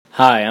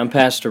Hi, I'm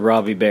Pastor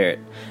Robbie Barrett,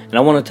 and I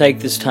want to take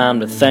this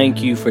time to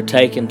thank you for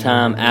taking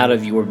time out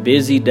of your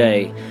busy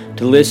day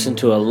to listen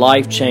to a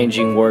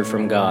life-changing word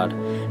from God.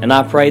 And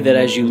I pray that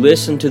as you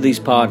listen to these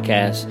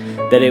podcasts,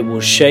 that it will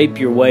shape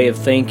your way of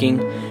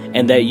thinking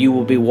and that you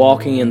will be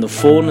walking in the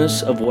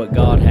fullness of what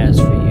God has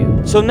for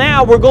you. So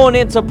now we're going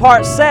into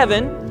part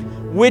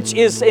 7, which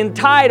is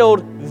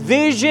entitled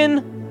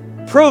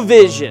Vision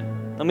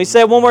Provision. Let me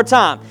say it one more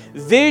time.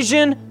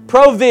 Vision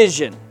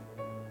Provision.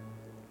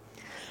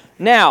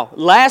 Now,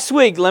 last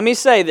week, let me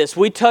say this,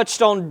 we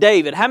touched on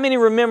David. How many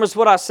remembers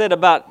what I said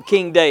about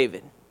King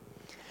David?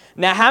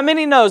 Now, how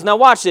many knows, now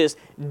watch this,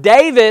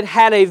 David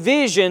had a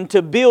vision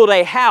to build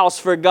a house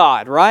for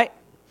God, right?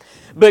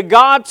 But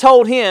God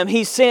told him,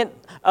 He sent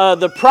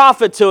the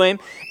prophet to him,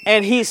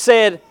 and he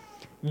said,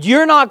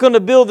 you're not going to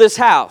build this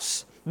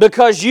house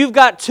because you've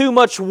got too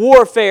much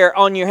warfare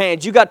on your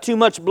hands. You've got too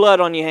much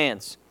blood on your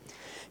hands.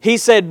 He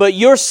said, but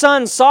your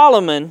son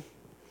Solomon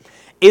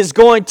is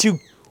going to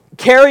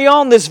carry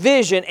on this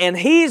vision, and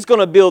he's going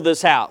to build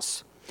this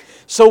house.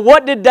 So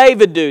what did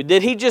David do?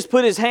 Did he just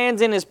put his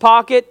hands in his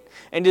pocket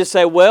and just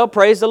say, well,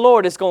 praise the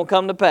Lord, it's going to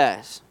come to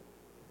pass?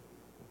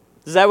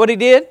 Is that what he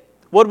did?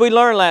 What did we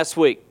learn last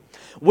week?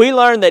 We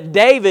learned that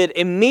David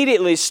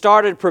immediately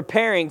started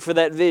preparing for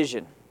that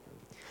vision.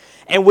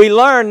 And we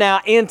learn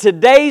now in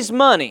today's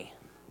money,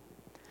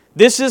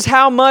 this is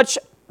how much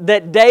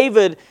that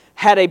David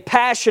had a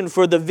passion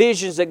for the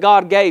visions that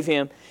God gave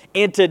him.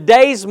 In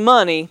today's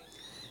money,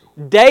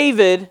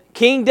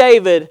 King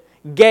David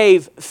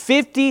gave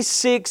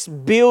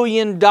 $56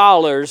 billion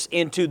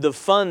into the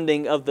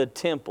funding of the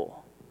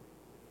temple.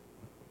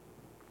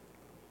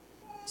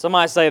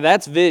 Somebody say,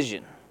 that's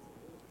vision.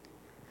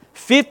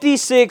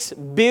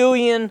 $56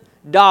 billion.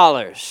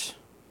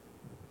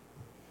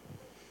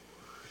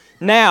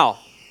 Now,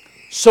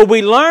 so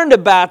we learned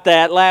about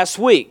that last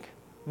week.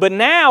 But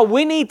now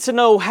we need to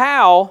know,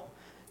 how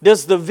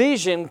does the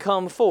vision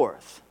come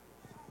forth?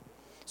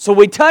 So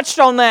we touched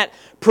on that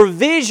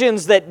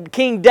provisions that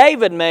King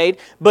David made,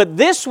 but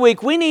this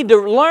week we need to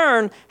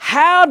learn,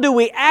 how do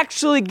we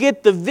actually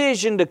get the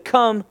vision to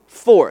come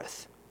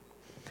forth?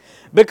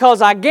 Because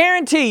I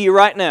guarantee you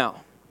right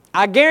now,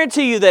 I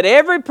guarantee you that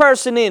every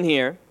person in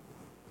here,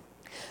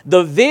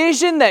 the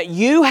vision that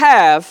you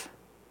have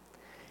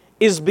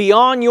is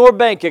beyond your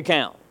bank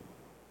account.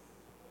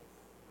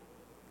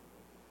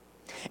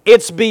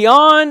 It's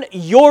beyond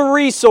your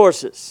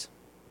resources.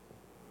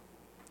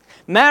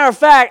 Matter of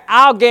fact,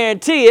 I'll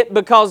guarantee it,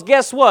 because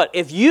guess what?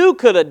 If you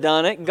could have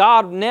done it,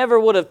 God never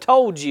would have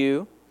told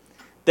you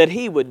that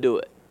He would do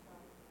it.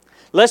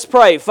 Let's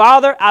pray.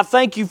 Father, I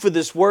thank You for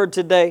this word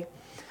today.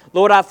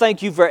 Lord, I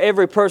thank You for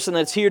every person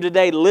that's here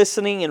today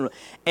listening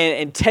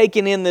and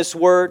taking in this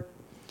word,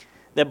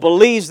 that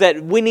believes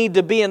that we need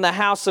to be in the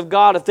house of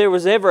God. If there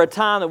was ever a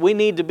time that we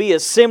need to be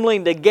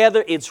assembling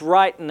together, it's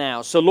right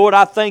now. So Lord,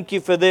 I thank You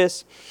for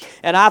this.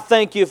 And I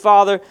thank You,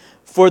 Father,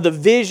 for the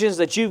visions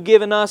that You've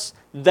given us.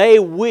 They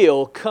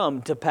will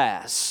come to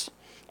pass.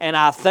 And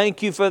I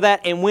thank You for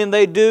that. And when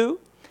they do,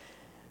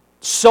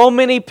 so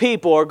many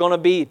people are going to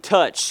be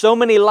touched. So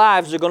many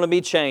lives are going to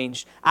be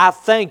changed. I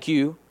thank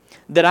You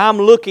that I'm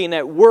looking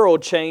at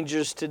world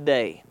changers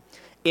today.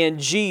 In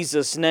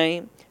Jesus'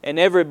 name. And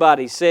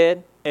everybody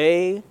said,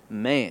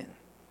 amen.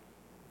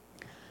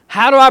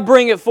 How do I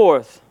bring it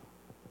forth?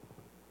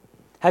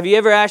 Have you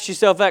ever asked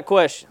yourself that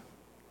question?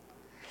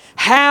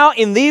 How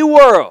in the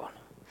world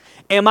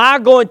am I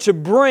going to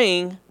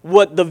bring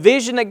what the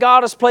vision that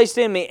God has placed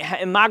in me,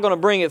 am I going to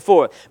bring it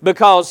forth?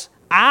 Because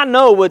I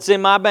know what's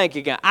in my bank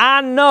account.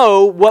 I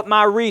know what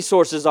my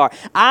resources are.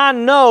 I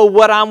know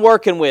what I'm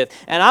working with.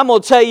 And I'm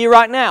going to tell you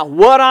right now,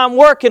 what I'm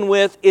working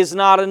with is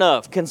not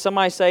enough. Can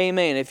somebody say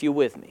amen if you're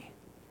with me?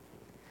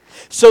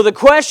 So the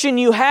question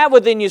you have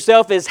within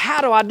yourself is,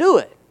 how do I do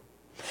it?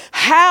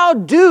 How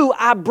do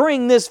I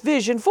bring this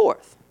vision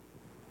forth?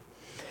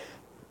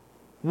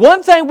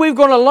 One thing we're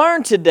going to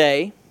learn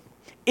today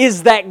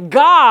is that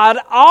God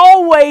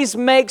always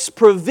makes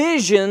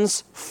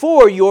provisions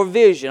for your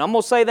vision. I'm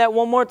going to say that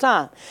one more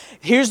time.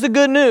 Here's the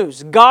good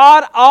news.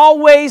 God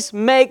always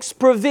makes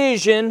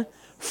provision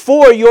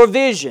for your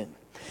vision.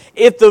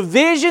 If the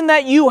vision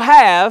that you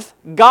have,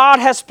 God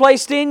has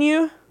placed in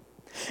you,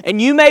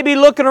 and you may be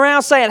looking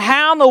around saying,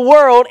 how in the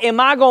world am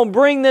I going to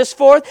bring this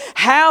forth?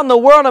 How in the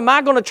world am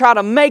I going to try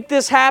to make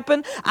this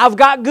happen? I've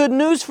got good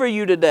news for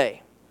you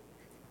today.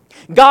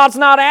 God's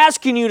not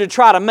asking you to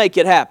try to make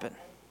it happen.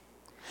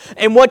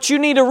 And what you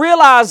need to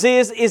realize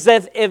is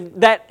that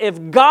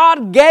if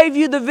God gave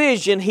you the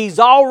vision, He's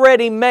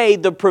already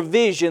made the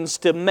provisions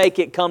to make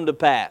it come to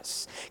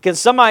pass. Can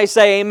somebody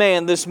say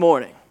amen this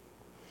morning?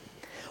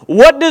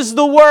 What does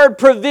the word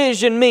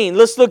provision mean?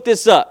 Let's look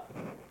this up.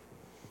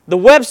 The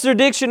Webster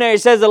Dictionary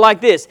says it like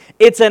this.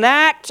 It's an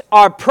act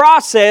or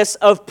process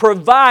of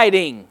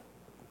providing.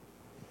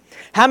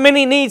 How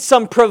many need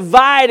some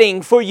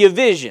providing for your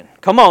vision?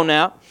 Come on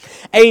now.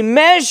 A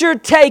measure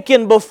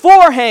taken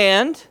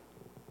beforehand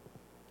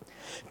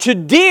to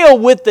deal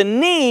with the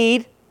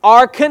need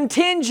or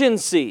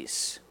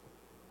contingencies.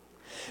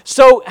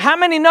 So how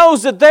many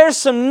knows that there's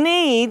some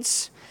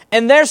needs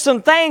and there's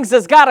some things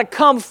that's got to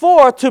come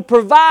forth to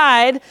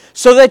provide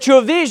so that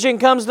your vision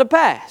comes to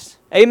pass?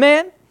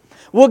 Amen?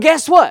 Well,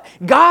 guess what?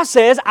 God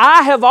says,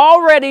 I have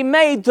already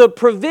made the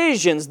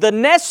provisions, the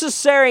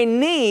necessary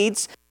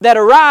needs that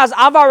arise.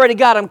 I've already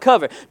got them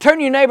covered. Turn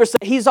to your neighbor and say,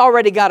 He's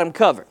already got them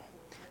covered.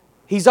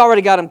 He's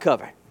already got them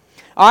covered.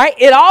 All right?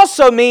 It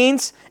also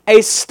means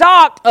a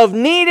stock of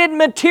needed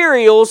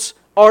materials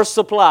or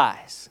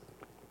supplies.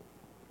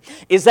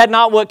 Is that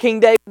not what King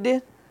David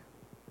did?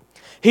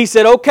 He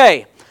said,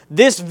 okay,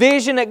 this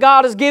vision that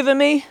God has given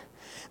me,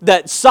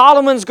 that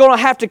Solomon's going to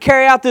have to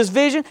carry out this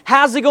vision.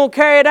 How's he going to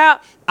carry it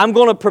out? I'm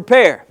going to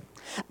prepare.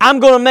 I'm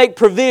going to make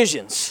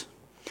provisions.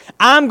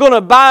 I'm going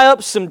to buy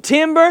up some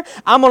timber.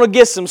 I'm going to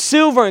get some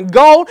silver and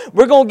gold.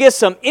 We're going to get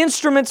some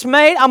instruments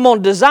made. I'm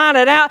going to design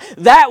it out.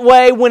 That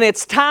way, when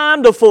it's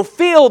time to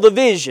fulfill the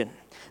vision,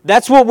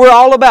 that's what we're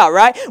all about,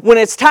 right? When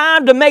it's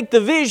time to make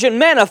the vision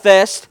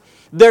manifest,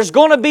 there's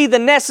going to be the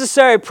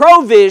necessary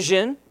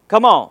provision.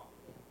 Come on.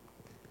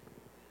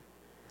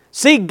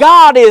 See,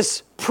 God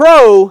is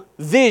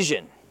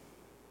provision.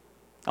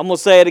 I'm going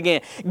to say it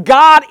again.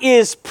 God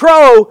is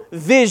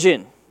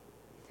provision.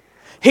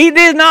 He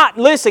did not,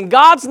 listen,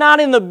 God's not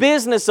in the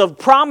business of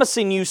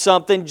promising you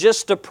something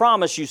just to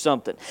promise you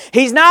something.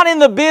 He's not in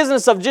the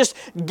business of just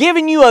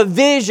giving you a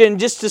vision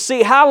just to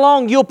see how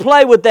long you'll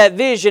play with that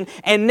vision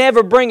and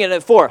never bringing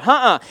it forth.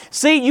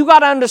 See, you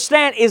got to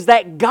understand is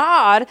that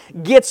God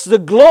gets the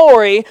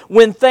glory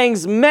when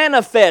things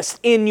manifest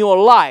in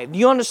your life. Do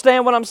you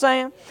understand what I'm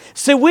saying?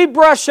 See, we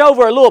brush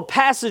over a little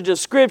passage of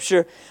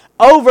Scripture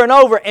over and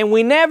over, and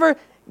we never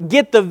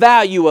get the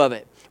value of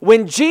it.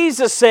 When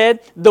Jesus said,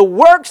 the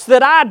works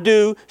that I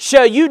do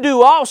shall you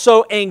do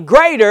also, and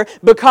greater,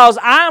 because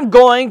I'm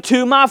going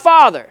to my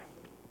Father.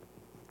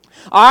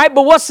 All right,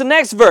 but what's the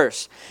next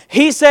verse?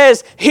 He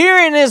says,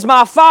 herein is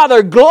my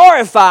Father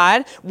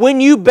glorified when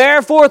you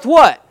bear forth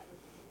what?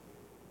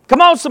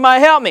 Come on,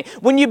 somebody help me.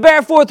 When you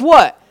bear forth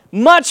what?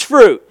 Much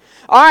fruit.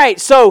 All right,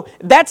 so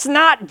that's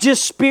not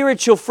just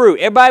spiritual fruit.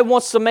 Everybody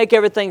wants to make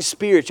everything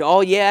spiritual. Oh,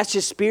 yeah, that's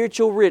just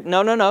spiritual.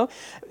 No.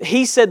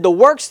 He said the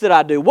works that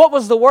I do. What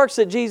was the works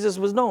that Jesus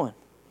was doing?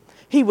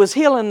 He was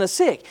healing the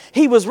sick.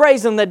 He was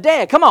raising the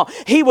dead. Come on.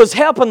 He was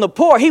helping the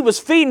poor. He was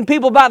feeding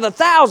people by the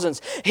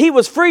thousands. He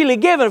was freely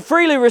giving,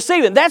 freely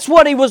receiving. That's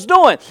what He was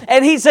doing.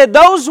 And He said,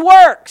 those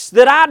works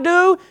that I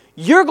do,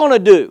 you're going to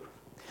do.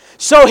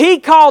 So He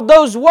called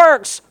those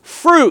works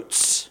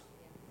fruits.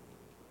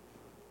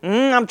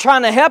 I'm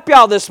trying to help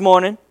y'all this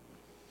morning.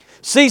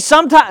 See,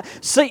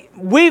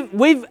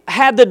 we've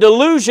had the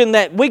delusion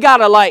that we got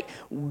to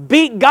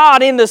beat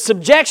God into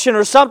subjection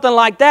or something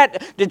like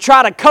that to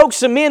try to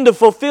coax Him into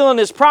fulfilling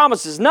His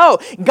promises. No,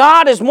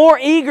 God is more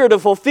eager to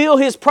fulfill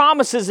His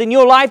promises in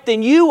your life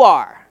than you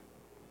are.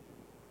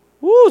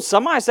 Woo,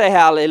 somebody say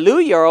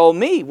hallelujah or oh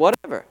me,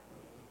 whatever.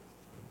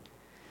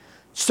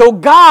 So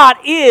God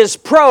is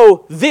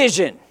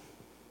provision.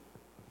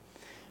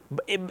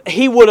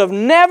 He would have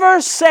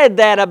never said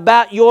that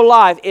about your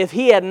life if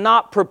He had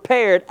not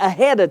prepared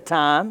ahead of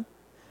time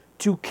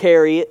to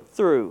carry it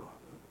through.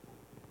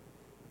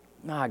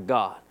 My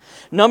God.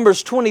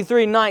 Numbers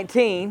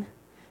 23:19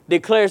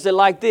 declares it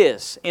like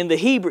this. In the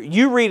Hebrew,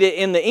 you read it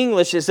in the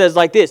English, it says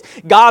like this.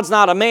 God's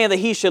not a man that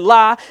He should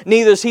lie,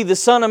 neither is He the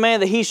son of man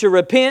that He should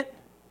repent.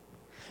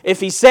 If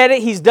He said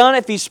it, He's done it.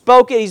 If He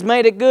spoke it, He's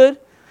made it good.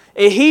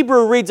 In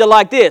Hebrew reads it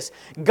like this.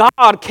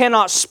 God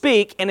cannot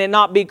speak and it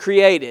not be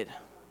created.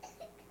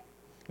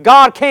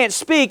 God can't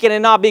speak and it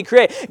not be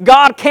created.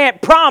 God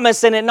can't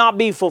promise and it not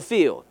be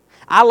fulfilled.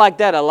 I like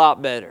that a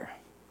lot better.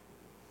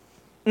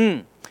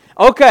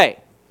 Okay.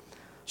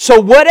 So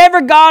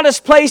whatever God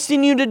has placed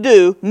in you to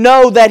do,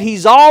 know that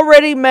He's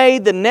already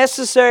made the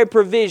necessary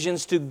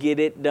provisions to get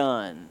it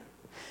done.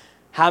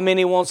 How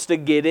many wants to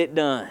get it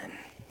done?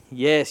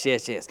 Yes.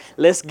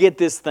 Let's get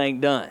this thing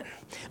done.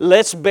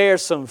 Let's bear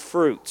some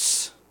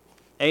fruits.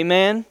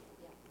 Amen?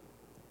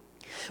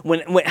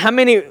 How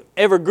many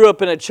ever grew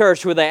up in a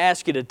church where they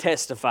ask you to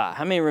testify?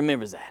 How many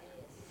remembers that?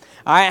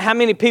 All right, how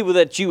many people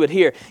that you would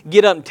hear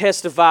get up and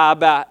testify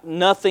about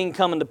nothing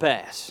coming to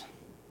pass?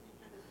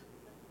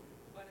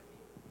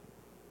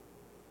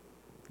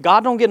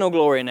 God don't get no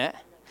glory in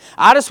that.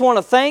 I just want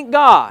to thank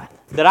God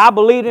that I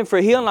believed Him for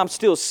healing. I'm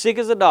still sick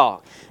as a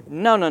dog.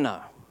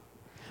 No.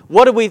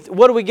 What do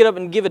we get up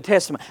and give a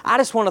testimony? I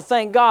just want to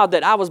thank God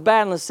that I was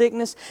battling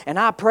sickness and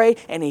I prayed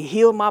and He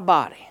healed my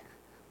body.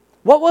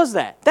 What was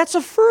that? That's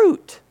a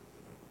fruit.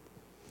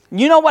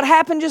 You know what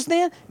happened just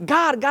then?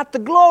 God got the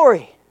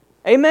glory.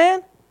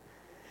 Amen?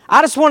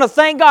 I just want to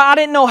thank God. I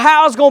didn't know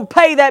how I was going to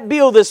pay that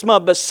bill this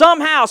month, but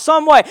somehow,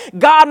 some way,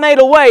 God made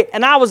a way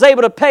and I was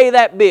able to pay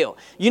that bill.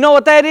 You know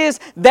what that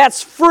is?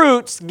 That's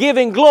fruits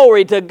giving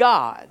glory to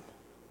God.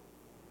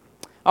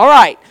 All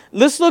right,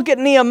 let's look at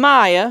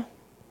Nehemiah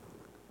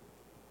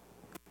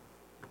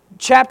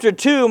chapter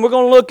 2, and we're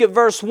going to look at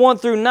verse 1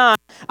 through 9.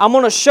 I'm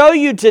going to show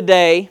you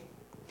today,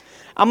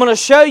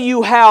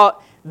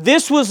 how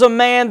this was a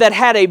man that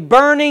had a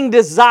burning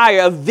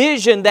desire, a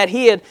vision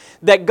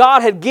that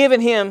God had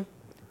given him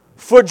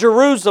for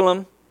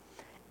Jerusalem,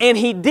 and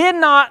he did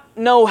not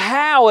know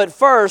how at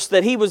first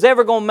that he was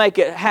ever going to make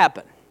it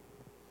happen.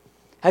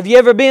 Have you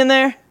ever been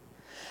there?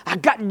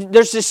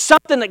 There's just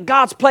something that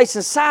God's placed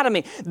inside of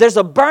me. There's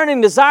a burning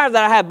desire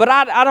that I have, but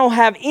I don't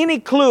have any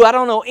clue. I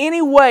don't know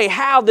any way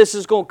how this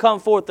is going to come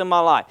forth in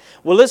my life.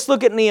 Well, let's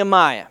look at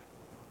Nehemiah.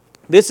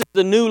 This is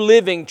the New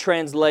Living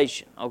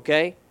Translation,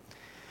 okay?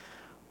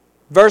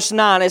 Verse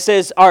 1, it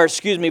says,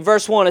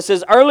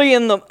 early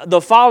in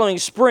the following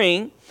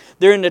spring,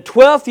 during the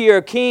 12th year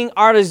of King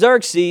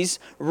Artaxerxes'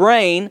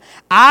 reign,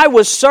 I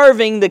was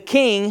serving the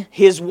king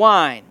his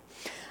wine.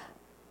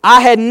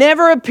 I had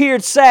never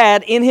appeared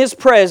sad in his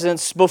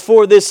presence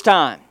before this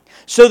time.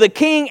 So the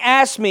king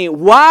asked me,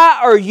 "Why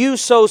are you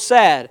so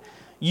sad?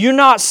 You're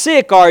not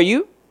sick, are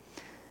you?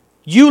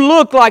 You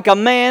look like a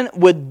man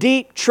with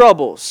deep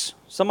troubles."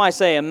 Somebody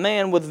say, a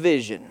man with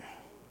vision.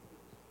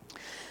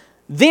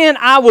 Then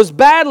I was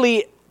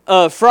badly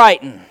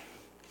frightened.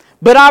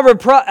 But I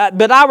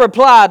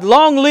replied,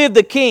 "Long live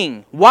the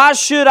king. Why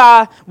shouldn't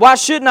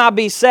I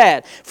be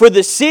sad? For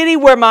the city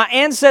where my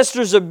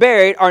ancestors are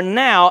buried are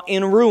now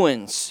in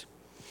ruins,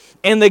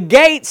 and the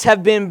gates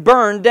have been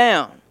burned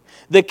down."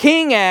 The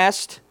king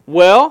asked,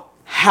 "Well,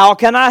 how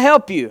can I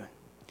help you?"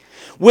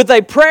 With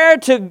a prayer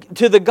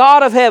to the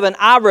God of heaven,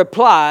 I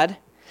replied,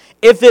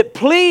 "If it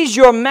please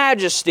your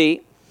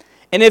majesty,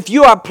 and if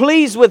you are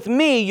pleased with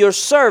me, your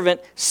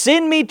servant,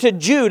 send me to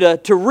Judah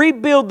to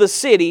rebuild the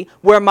city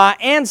where my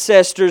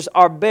ancestors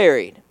are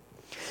buried."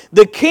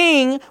 The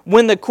king,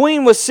 when the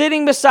queen was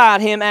sitting beside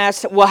him,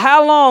 asked, "Well,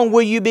 how long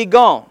will you be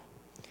gone?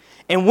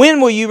 And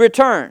when will you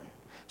return?"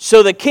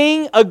 So the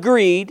king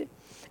agreed,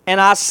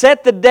 and I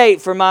set the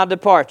date for my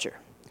departure.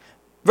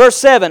 Verse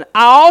 7,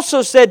 I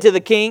also said to the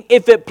king,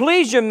 "If it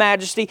please your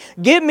majesty,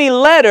 give me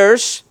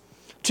letters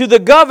to the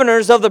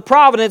governors of the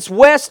province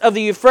west of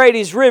the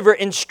Euphrates River,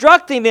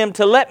 instructing them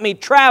to let me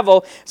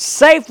travel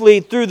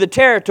safely through the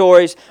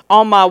territories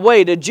on my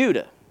way to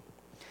Judah.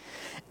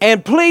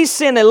 And please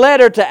send a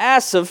letter to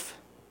Asaph,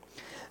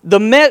 the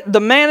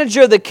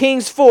manager of the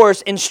king's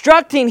force,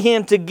 instructing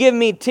him to give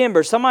me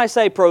timber." Somebody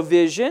say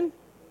provision.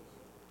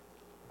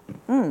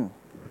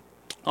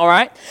 All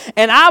right.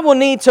 "And I will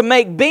need to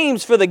make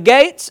beams for the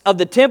gates of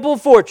the temple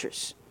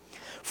fortress,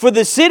 for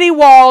the city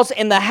walls,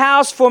 and a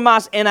house for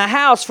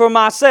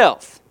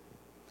myself."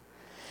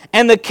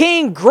 And the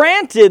king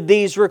granted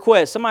these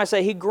requests. Somebody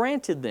say he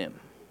granted them,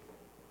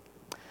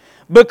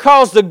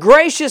 because the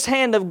gracious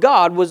hand of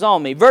God was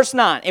on me. Verse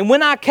 9, "And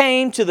when I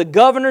came to the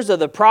governors of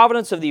the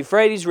province of the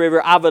Euphrates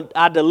River,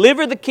 I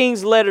delivered the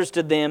king's letters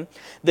to them."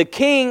 The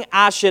king,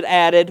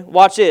 added,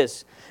 watch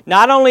this,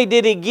 not only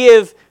did he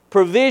give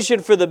provision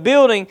for the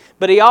building,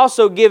 but he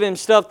also gave him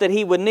stuff that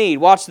he would need.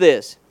 Watch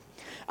this.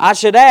 "I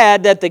should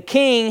add that the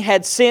king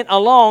had sent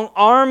along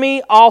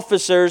army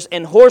officers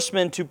and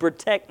horsemen to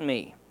protect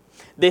me."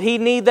 Did he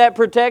need that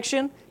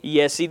protection?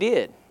 Yes, he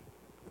did.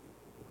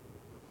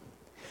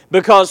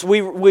 Because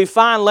we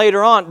find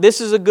later on, this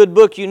is a good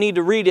book, you need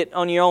to read it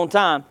on your own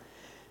time.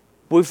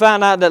 We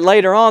find out that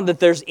later on that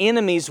there's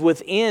enemies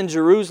within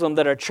Jerusalem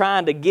that are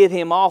trying to get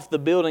him off the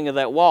building of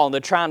that wall, and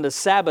they're trying to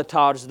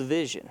sabotage the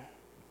vision.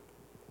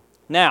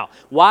 Now,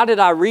 why did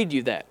I read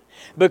you that?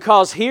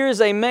 Because here's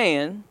a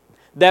man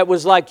that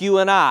was like you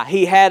and I.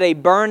 He had a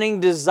burning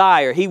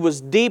desire. He was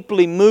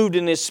deeply moved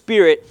in his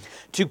spirit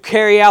to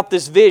carry out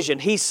this vision.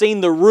 He's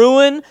seen the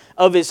ruin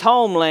of his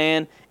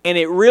homeland, and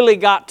it really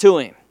got to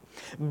him.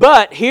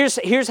 But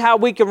here's how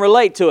we can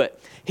relate to it.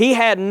 He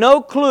had no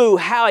clue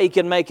how he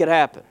could make it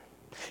happen.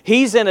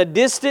 He's in a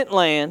distant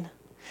land.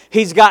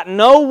 He's got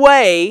no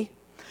way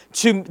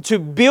to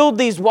build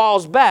these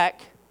walls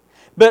back.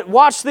 But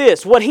watch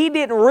this. What he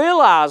didn't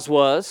realize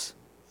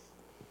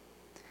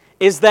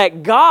is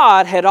that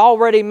God had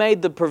already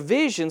made the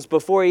provisions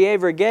before he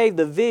ever gave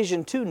the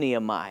vision to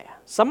Nehemiah.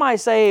 Somebody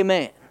say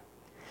amen.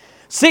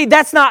 See,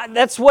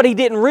 that's what he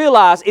didn't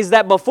realize, is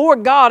that before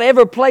God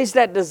ever placed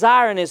that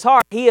desire in his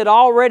heart, he had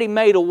already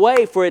made a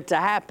way for it to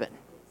happen.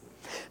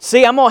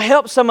 See, I'm going to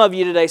help some of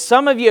you today.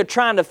 Some of you are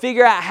trying to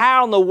figure out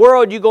how in the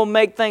world you're going to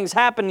make things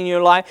happen in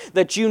your life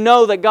that you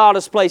know that God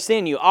has placed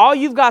in you. All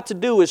you've got to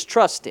do is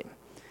trust him.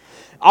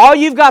 All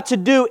you've got to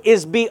do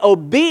is be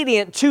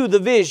obedient to the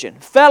vision,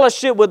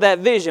 fellowship with that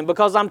vision,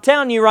 because I'm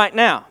telling you right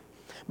now,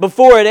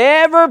 before it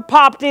ever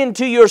popped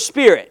into your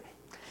spirit,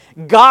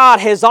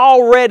 God has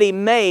already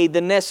made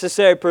the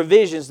necessary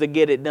provisions to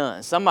get it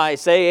done. Somebody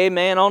say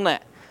amen on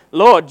that.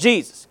 Lord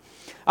Jesus.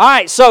 All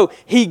right, so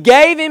he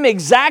gave him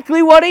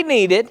exactly what he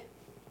needed.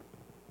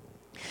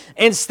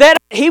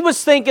 He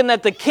was thinking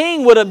that the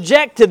king would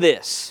object to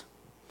this.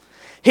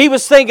 He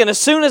was thinking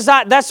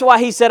that's why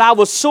he said, I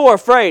was sore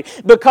afraid,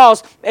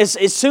 because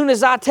as soon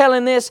as I tell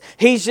him this,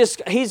 he's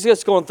just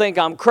going to think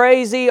I'm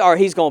crazy, or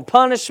he's going to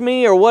punish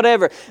me or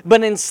whatever.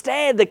 But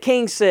instead the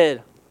king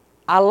said,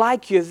 I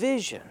like your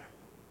vision.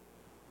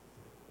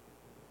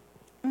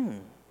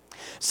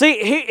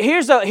 See,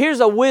 here's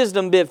a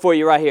wisdom bit for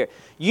you right here.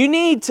 You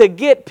need to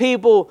get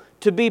people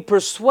to be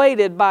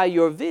persuaded by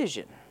your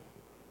vision.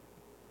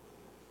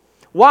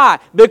 Why?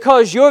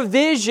 Because your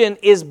vision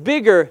is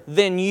bigger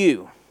than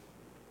you.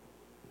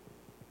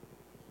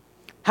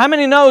 How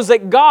many knows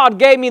that God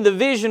gave me the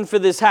vision for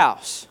this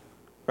house?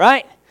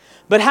 Right?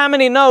 But how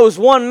many knows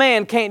one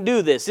man can't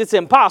do this? It's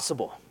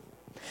impossible.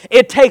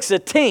 It takes a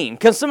team.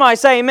 Can somebody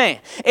say amen?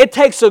 It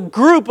takes a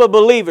group of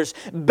believers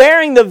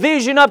bearing the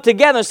vision up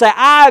together and say,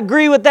 I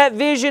agree with that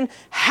vision.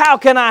 How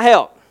can I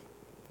help?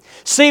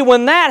 See,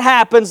 when that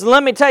happens,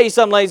 let me tell you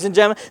something, ladies and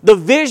gentlemen. The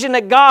vision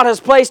that God has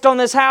placed on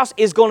this house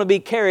is going to be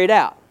carried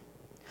out.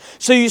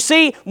 So you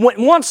see,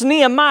 once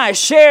Nehemiah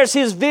shares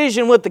his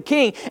vision with the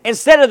king,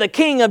 instead of the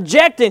king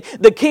objecting,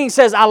 the king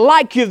says, I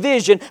like your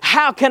vision.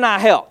 How can I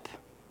help?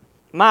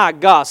 My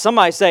God,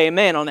 somebody say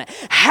amen on that.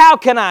 How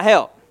can I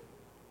help?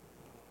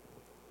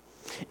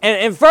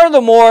 And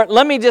furthermore,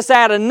 let me just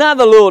add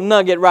another little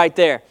nugget right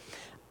there.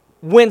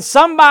 When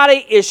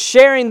somebody is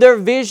sharing their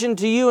vision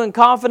to you in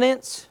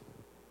confidence,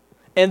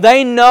 and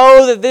they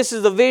know that this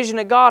is the vision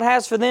that God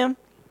has for them,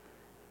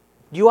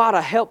 you ought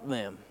to help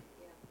them.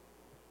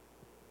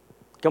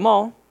 Come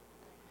on.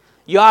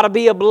 You ought to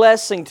be a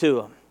blessing to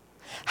them.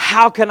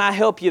 How can I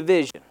help your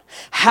vision?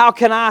 How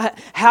can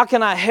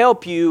I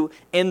help you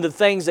in the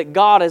things that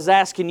God is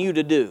asking you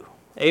to do?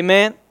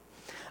 Amen?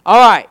 All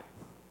right.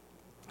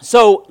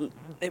 So,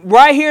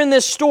 right here in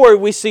this story,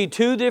 we see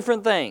two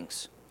different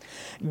things.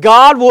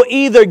 God will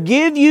either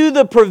give you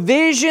the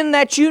provision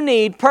that you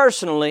need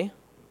personally.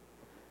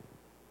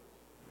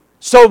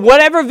 So,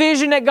 whatever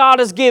vision that God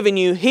has given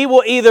you, He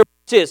will either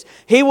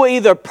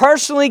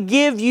personally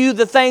give you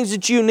the things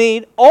that you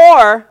need,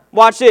 or,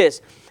 watch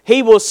this,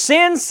 He will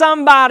send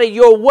somebody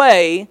your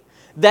way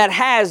that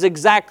has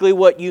exactly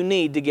what you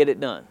need to get it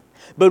done.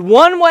 But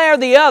one way or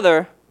the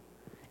other,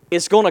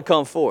 it's going to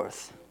come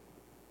forth.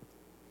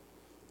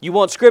 You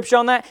want scripture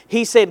on that?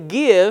 He said,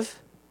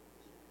 give,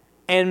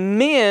 and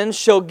men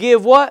shall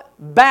give what?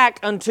 Back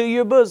unto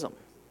your bosom.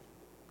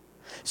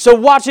 So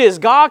watch this.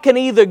 God can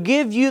either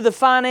give you the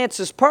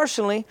finances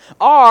personally,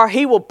 or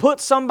He will put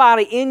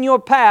somebody in your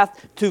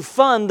path to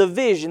fund the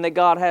vision that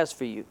God has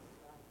for you.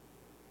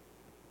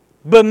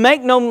 But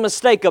make no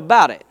mistake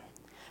about it.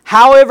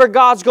 However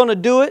God's going to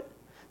do it,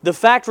 the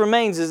fact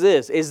remains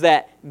is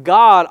that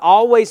God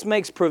always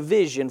makes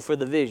provision for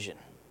the vision.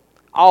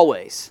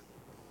 Always.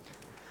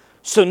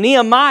 So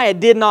Nehemiah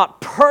did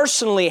not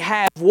personally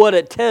have what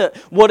it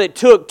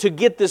took to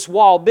get this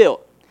wall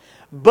built.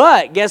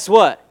 But guess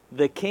what?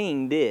 The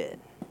king did.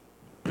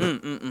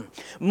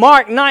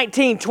 Mark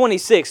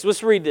 19:26.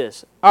 Let's read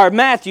this. Or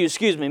Matthew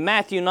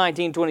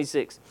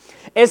 19:26.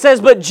 It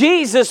says, but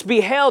Jesus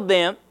beheld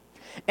them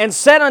and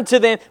said unto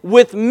them,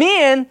 with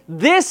men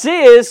this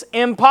is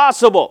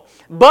impossible,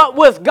 but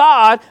with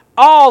God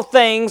all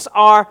things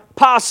are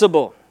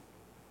possible.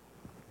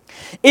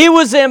 It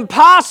was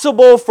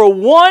impossible for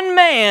one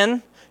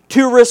man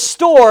to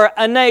restore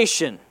a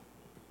nation,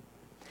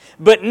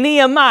 but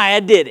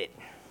Nehemiah did it.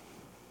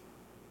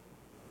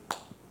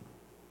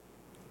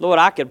 Lord,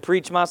 I could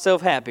preach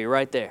myself happy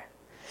right there.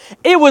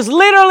 It was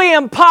literally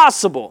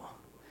impossible.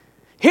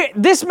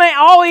 This man,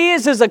 all he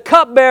is a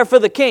cupbearer for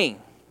the king.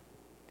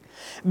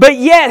 But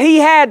yet he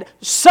had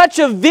such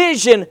a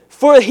vision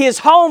for his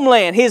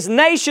homeland, his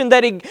nation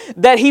that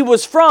he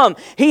was from.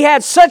 He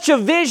had such a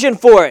vision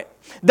for it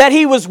that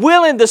he was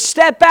willing to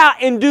step out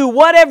and do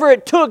whatever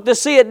it took to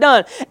see it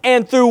done.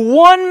 And through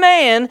one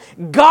man,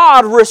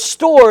 God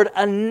restored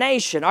a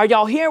nation. Are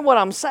y'all hearing what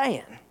I'm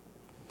saying?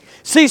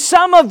 See,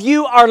 some of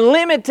you are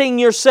limiting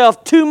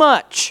yourself too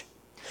much.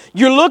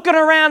 You're looking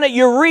around at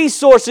your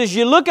resources,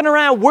 you're looking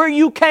around where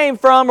you came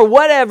from or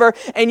whatever,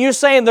 and you're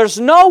saying there's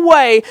no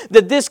way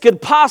that this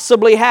could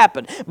possibly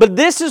happen. But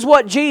this is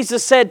what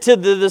Jesus said to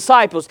the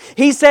disciples.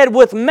 He said,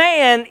 with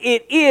man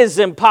it is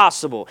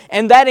impossible,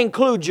 and that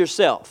includes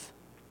yourself.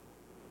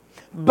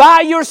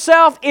 By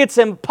yourself, it's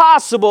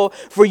impossible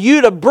for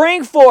you to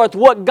bring forth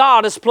what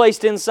God has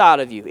placed inside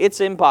of you. It's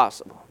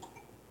impossible.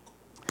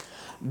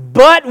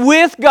 But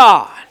with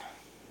God,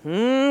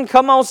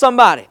 come on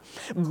somebody.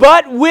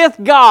 But with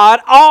God,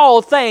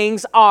 all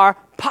things are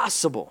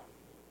possible.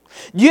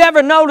 You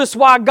ever notice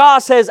why God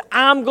says,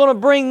 I'm going to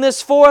bring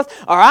this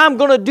forth, or I'm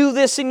going to do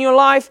this in your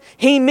life?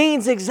 He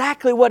means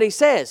exactly what He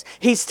says.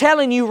 He's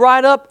telling you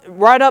right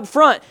up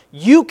front,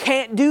 you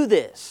can't do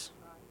this.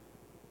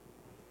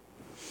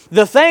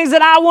 The things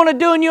that I want to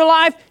do in your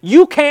life,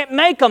 you can't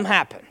make them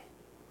happen.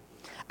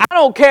 I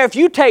don't care if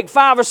you take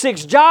 5 or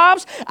 6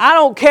 jobs. I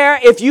don't care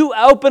if you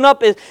open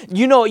up,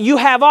 you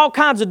have all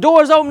kinds of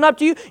doors open up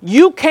to you.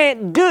 You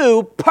can't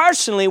do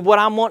personally what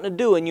I'm wanting to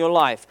do in your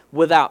life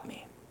without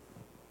me.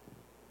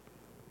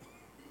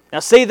 Now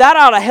see, that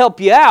ought to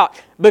help you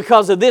out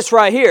because of this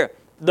right here.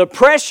 The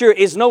pressure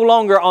is no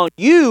longer on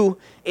you,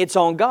 it's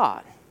on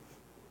God.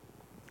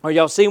 Are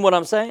y'all seeing what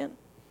I'm saying?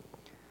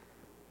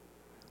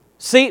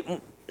 See,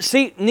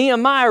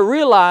 Nehemiah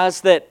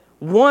realized that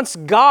once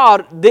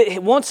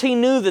he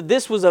knew that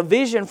this was a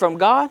vision from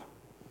God,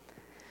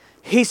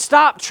 he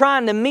stopped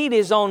trying to meet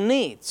his own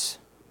needs.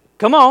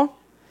 Come on.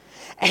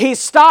 he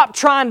stopped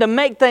trying to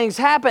make things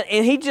happen,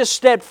 and he just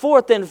stepped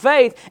forth in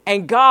faith,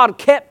 and God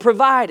kept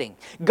providing.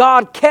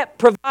 God kept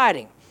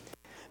providing.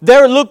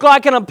 There looked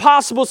like an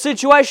impossible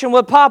situation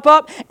would pop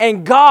up,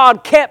 and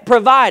God kept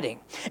providing.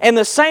 And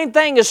the same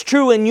thing is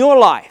true in your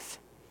life.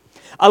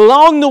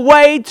 Along the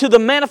way to the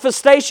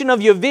manifestation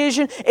of your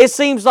vision, it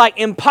seems like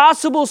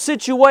impossible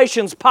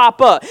situations pop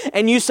up.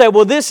 And you say,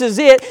 well, this is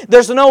it.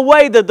 There's no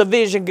way that the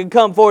vision can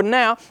come forward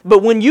now.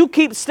 But when you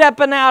keep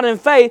stepping out in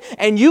faith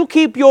and you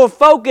keep your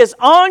focus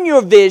on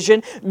your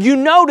vision, you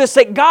notice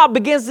that God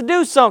begins to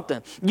do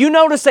something. You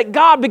notice that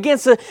God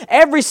begins to,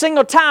 every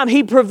single time,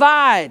 He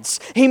provides.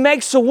 He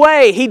makes a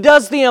way. He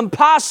does the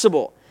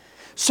impossible.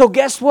 So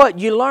guess what?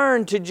 You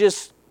learn to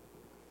just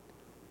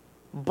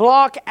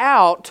block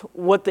out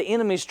what the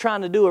enemy's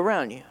trying to do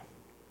around you.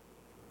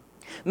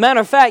 Matter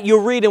of fact,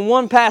 you'll read in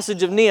one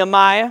passage of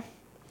Nehemiah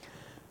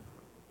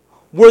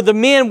where the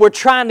men were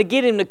trying to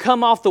get him to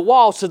come off the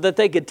wall so that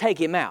they could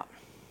take him out.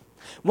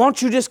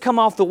 Won't you just come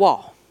off the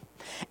wall?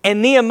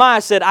 And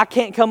Nehemiah said, I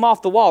can't come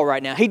off the wall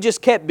right now. He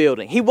just kept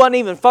building. He wasn't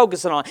even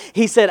focusing on it.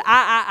 He said,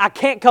 I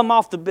can't come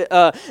off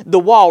the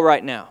wall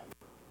right now.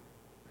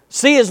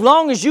 See, as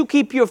long as you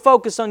keep your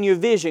focus on your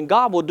vision,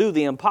 God will do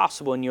the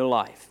impossible in your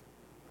life.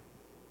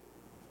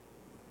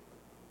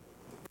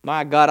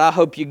 My God, I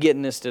hope you're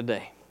getting this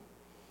today.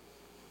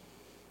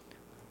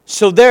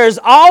 So there's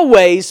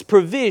always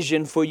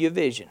provision for your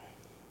vision.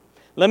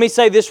 Let me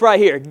say this right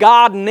here.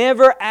 God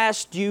never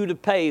asked you to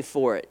pay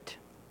for it.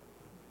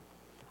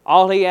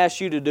 All He asked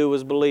you to do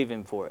was believe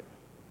Him for it.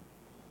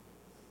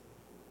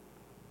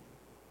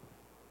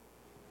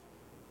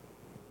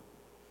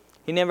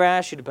 He never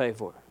asked you to pay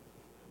for it.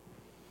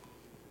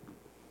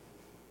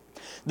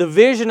 The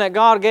vision that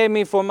God gave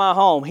me for my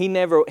home,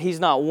 He's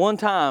not one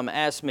time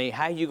asked me,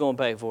 how are you going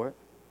to pay for it?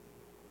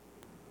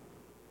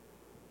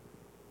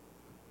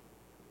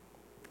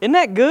 Isn't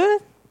that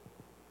good?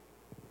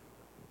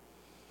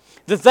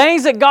 The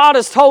things that God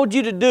has told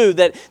you to do,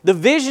 that the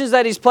visions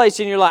that He's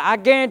placed in your life, I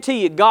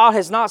guarantee you, God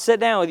has not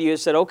sat down with you and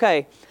said,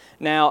 okay,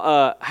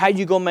 now how are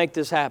you going to make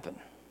this happen?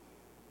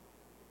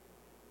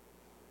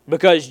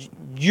 Because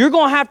you're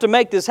going to have to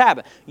make this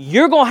happen.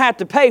 You're going to have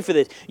to pay for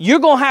this. You're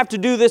going to have to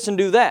do this and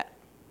do that.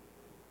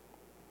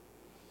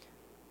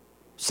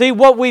 See,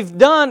 what we've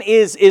done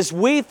is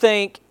we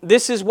think,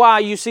 this is why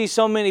you see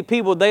so many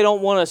people, they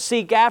don't want to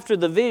seek after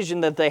the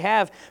vision that they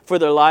have for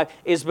their life,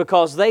 is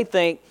because they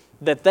think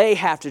that they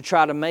have to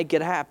try to make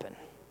it happen.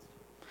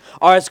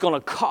 Or it's going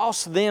to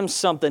cost them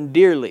something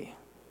dearly.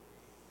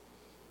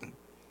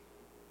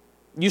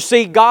 You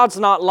see, God's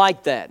not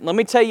like that. Let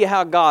me tell you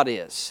how God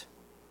is.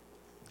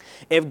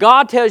 If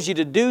God tells you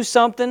to do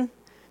something,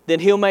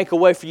 then He'll make a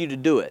way for you to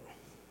do it.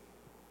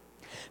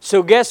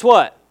 So guess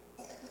what?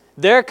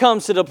 There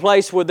comes to the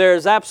place where there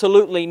is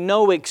absolutely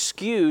no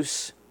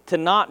excuse to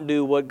not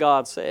do what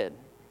God said.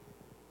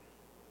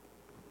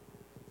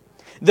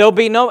 There'll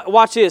be no,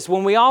 watch this,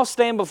 when we all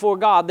stand before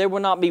God, there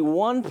will not be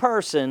one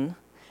person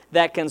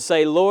that can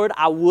say, Lord,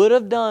 I would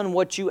have done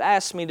what you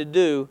asked me to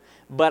do,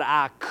 but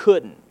I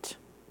couldn't.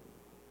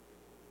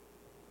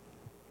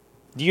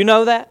 Do you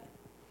know that?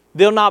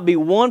 There'll not be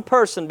one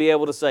person be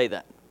able to say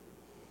that.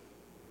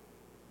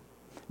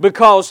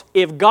 Because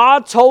if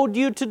God told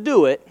you to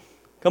do it,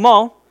 come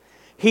on,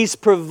 He's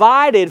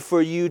provided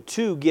for you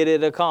to get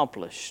it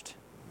accomplished.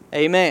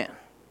 Amen.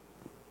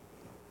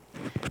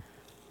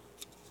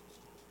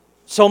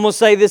 So I'm going to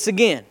say this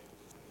again.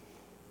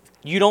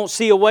 You don't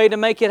see a way to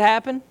make it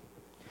happen?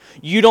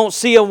 You don't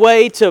see a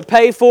way to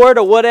pay for it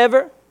or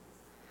whatever?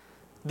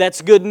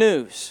 That's good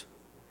news.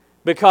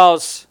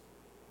 Because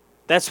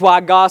that's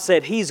why God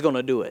said He's going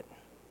to do it.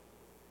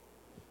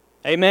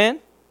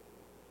 Amen?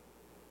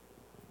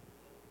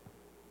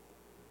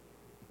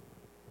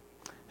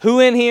 Who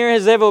in here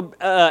has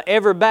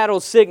ever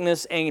battled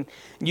sickness and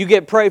you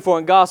get prayed for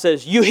and God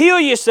says, you heal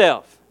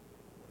yourself?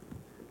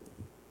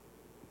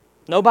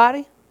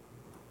 Nobody?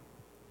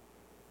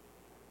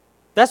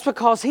 That's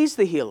because He's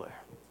the healer.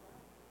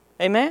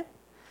 Amen?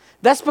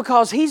 That's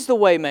because He's the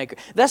way maker.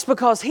 That's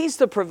because He's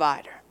the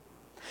provider.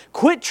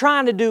 Quit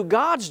trying to do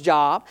God's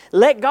job.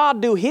 Let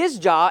God do His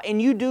job and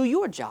you do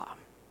your job.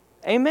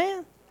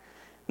 Amen?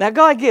 Now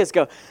go like this.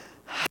 Go,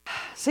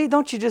 see,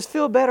 don't you just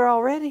feel better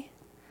already?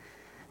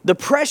 The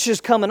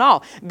pressure's coming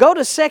off. Go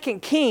to 2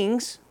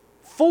 Kings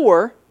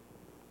 4,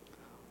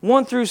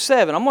 1 through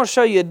 7. I'm going to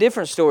show you a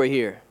different story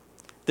here.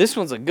 This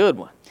one's a good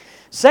one.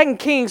 2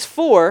 Kings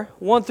 4,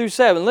 1 through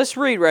 7. Let's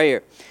read right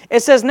here.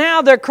 It says,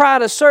 Now there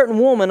cried a certain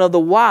woman of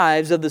the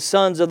wives of the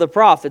sons of the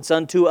prophets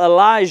unto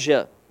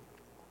Elijah.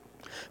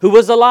 Who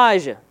was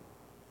Elijah?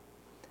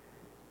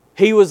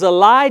 He was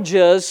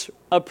Elijah's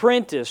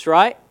apprentice,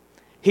 right?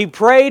 He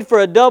prayed for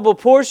a double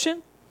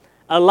portion.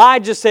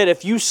 Elijah said,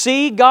 if you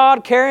see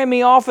God carrying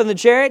me off in the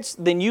chariots,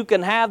 then you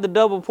can have the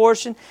double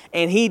portion.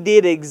 And he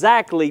did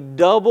exactly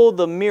double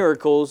the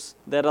miracles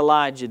that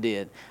Elijah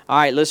did. All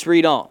right, let's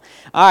read on.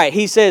 All right,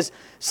 he says,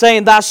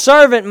 saying, Thy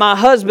servant, my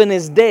husband,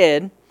 is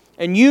dead,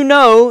 and you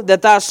know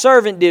that thy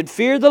servant did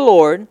fear the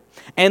Lord,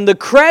 And the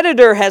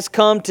creditor has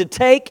come to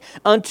take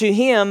unto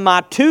him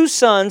my 2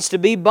 sons to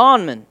be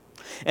bondmen.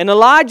 And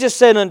Elijah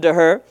said unto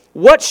her,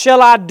 What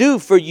shall I do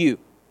for you?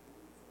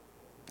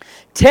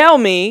 Tell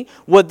me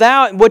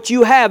what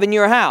you have in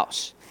your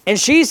house. And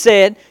she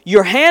said,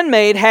 Your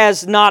handmaid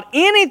has not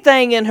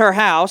anything in her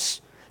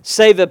house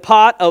save a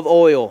pot of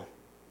oil.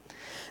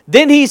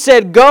 Then he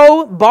said,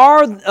 Go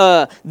borrow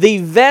the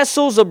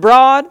vessels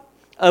abroad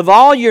of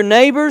all your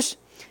neighbors,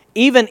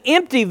 even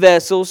empty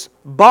vessels,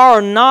 borrow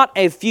not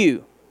a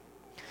few.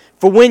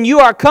 For when you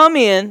are come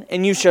in,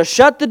 and you shall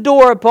shut the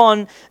door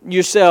upon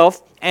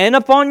yourself and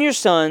upon your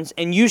sons,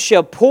 and you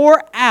shall pour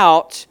it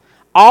out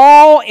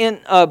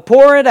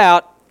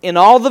in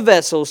all the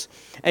vessels,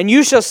 and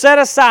you shall set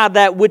aside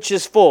that which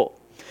is full.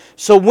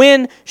 So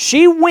when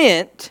she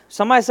went,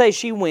 somebody say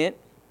she went.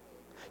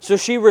 So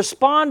she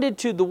responded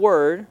to the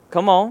word.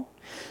 Come on.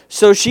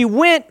 So she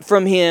went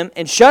from him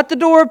and shut the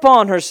door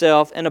upon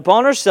herself and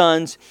upon her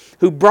sons,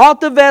 who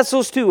brought the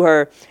vessels to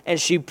her, and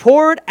she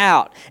poured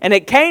out. And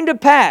it came to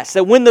pass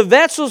that when the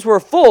vessels were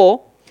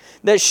full,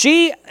 that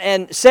she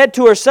said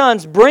to her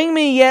sons, Bring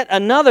me yet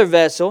another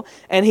vessel.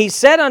 And he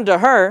said unto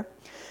her,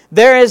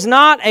 There is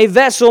not a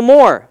vessel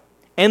more.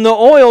 And the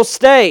oil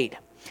stayed.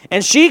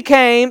 And she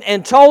came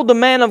and told the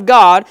man of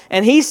God,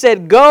 and he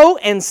said, Go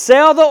and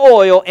sell the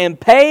oil and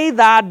pay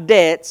thy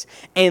debts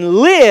and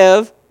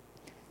live,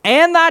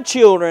 and thy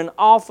children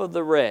off of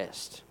the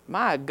rest.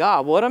 My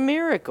God, what a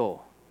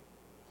miracle.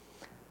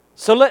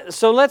 So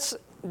let's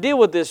deal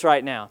with this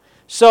right now.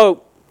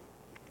 So,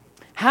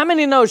 how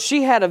many know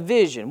she had a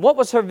vision? What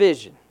was her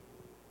vision?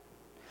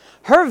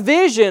 Her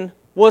vision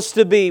was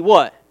to be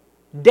what?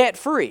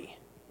 Debt-free.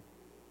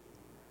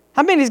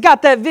 How many's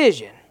got that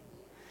vision?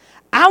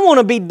 I want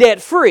to be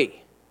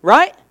debt-free,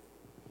 right?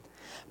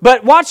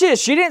 But watch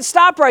this. She didn't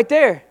stop right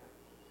there.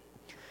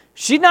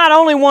 She not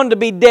only wanted to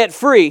be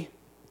debt-free,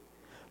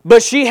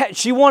 but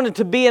she wanted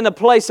to be in a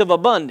place of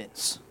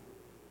abundance.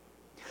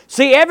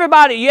 See,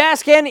 everybody, you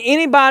ask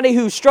anybody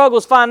who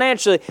struggles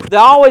financially, they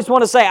always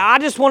want to say, I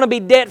just want to be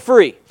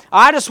debt-free.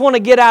 I just want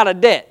to get out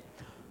of debt.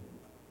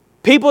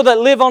 People that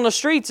live on the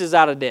streets is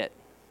out of debt.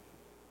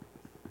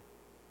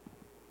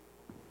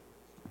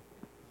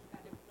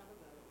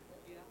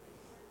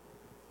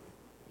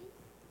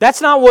 That's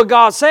not what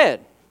God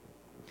said.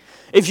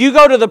 If you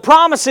go to the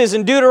promises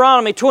in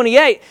Deuteronomy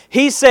 28,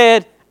 He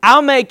said,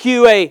 I'll make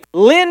you a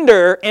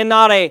lender and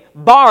not a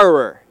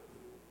borrower.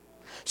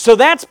 So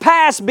that's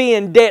past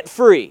being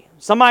debt-free.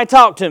 Somebody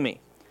talk to me.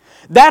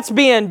 That's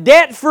being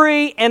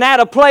debt-free and at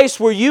a place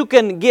where you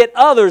can get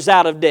others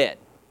out of debt.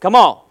 Come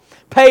on.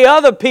 Pay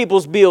other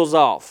people's bills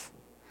off.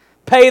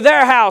 Pay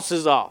their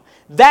houses off.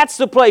 That's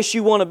the place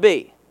you want to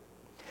be.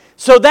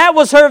 So that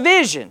was her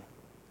vision.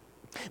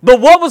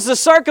 But what was the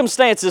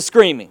circumstances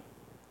screaming?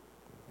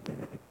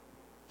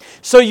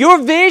 So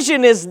your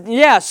vision is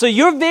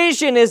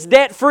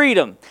debt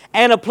freedom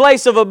and a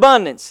place of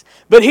abundance.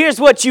 But here's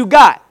what you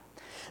got.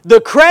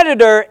 The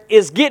creditor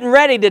is getting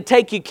ready to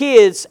take your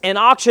kids and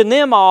auction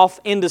them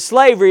off into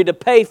slavery to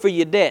pay for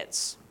your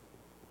debts.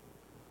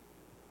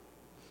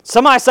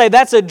 Somebody say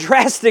that's a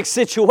drastic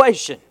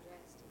situation.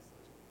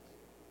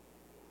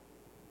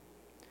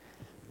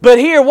 But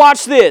here,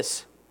 watch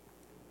this.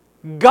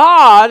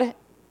 God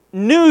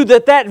knew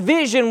that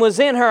vision was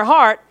in her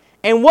heart,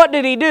 and what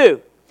did He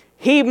do?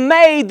 He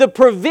made the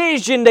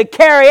provision to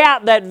carry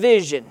out that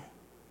vision.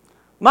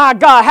 My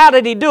God, how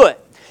did He do it?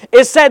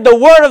 It said the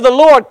word of the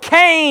Lord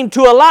came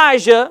to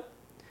Elijah,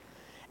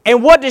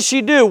 and what did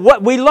she do?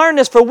 We learned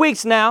this for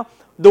weeks now.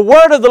 The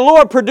word of the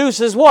Lord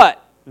produces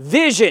what?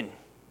 Vision.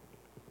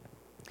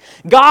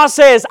 God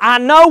says, I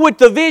know what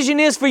the vision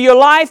is for your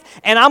life,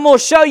 and I'm going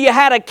to show you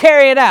how to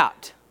carry it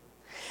out.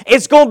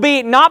 It's going to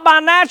be not by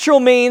natural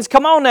means,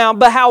 come on now,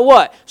 but how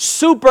what?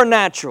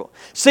 Supernatural.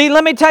 See,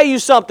 let me tell you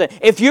something.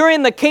 If you're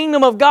in the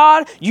kingdom of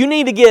God, you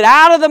need to get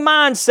out of the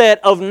mindset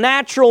of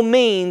natural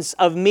means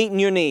of meeting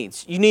your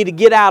needs. You need to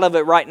get out of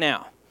it right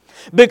now.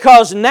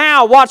 Because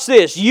now, watch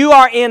this, you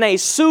are in a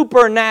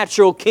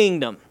supernatural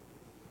kingdom.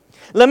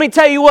 Let me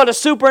tell you what a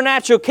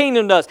supernatural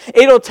kingdom does.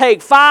 It'll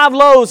take 5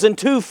 loaves and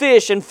 2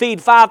 fish and feed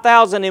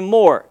 5,000 and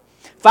more.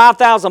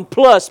 5,000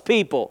 plus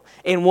people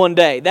in one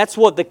day. That's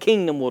what the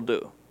kingdom will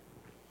do.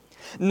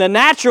 And the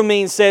natural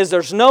means says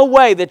there's no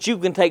way that you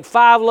can take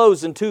 5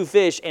 loaves and 2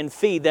 fish and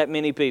feed that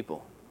many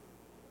people.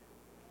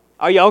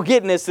 Are y'all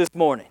getting this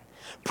morning?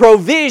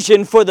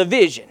 Provision for the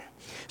vision.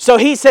 So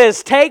He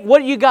says, take, what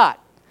do you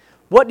got?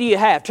 What do you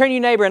have? Turn to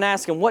your neighbor and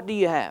ask him, what do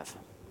you have?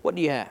 What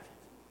do you have?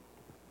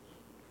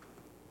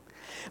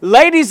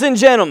 Ladies and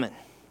gentlemen,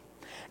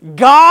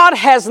 God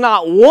has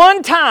not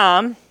one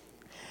time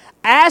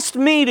asked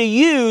me to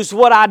use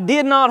what I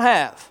did not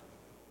have.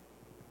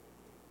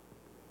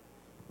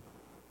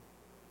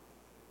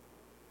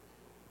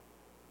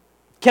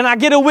 Can I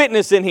get a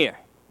witness in here?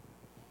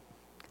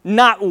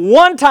 Not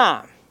one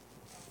time.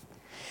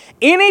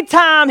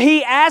 Anytime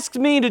He asked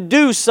me to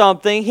do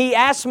something, He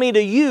asked me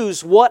to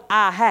use what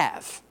I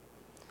have.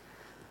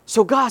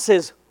 So God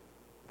says,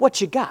 what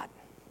you got?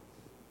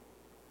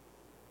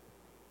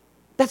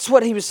 That's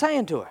what He was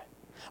saying to her.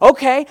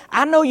 Okay,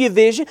 I know your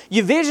vision.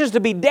 Your vision is to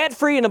be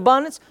debt-free in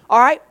abundance. All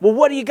right, well,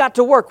 what do you got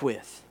to work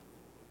with?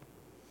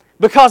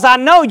 Because I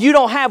know you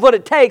don't have what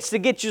it takes to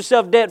get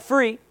yourself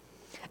debt-free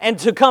and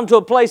to come to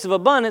a place of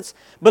abundance,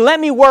 but let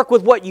me work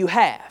with what you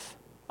have.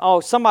 Oh,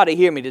 somebody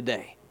hear me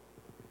today.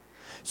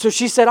 So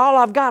she said, all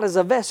I've got is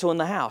a vessel in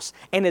the house,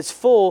 and it's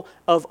full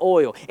of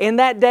oil. In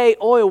that day,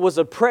 oil was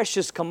a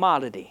precious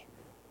commodity.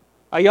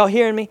 Are y'all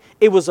hearing me?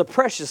 It was a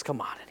precious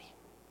commodity.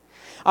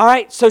 All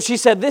right, so she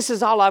said, this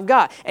is all I've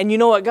got. And you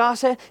know what God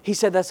said? He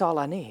said, that's all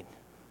I need.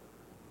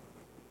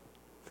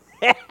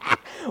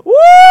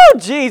 Woo,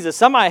 Jesus.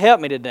 Somebody help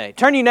me today.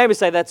 Turn to your neighbor and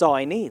say, that's all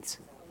he needs.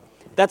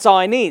 That's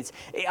all he needs.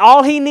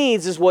 All he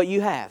needs is what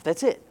you have.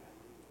 That's it.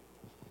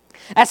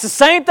 That's the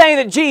same thing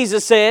that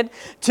Jesus said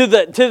to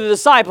the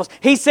disciples.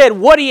 He said,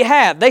 what do you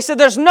have? They said,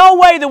 there's no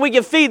way that we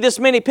can feed this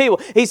many people.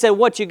 He said,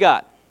 what you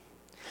got?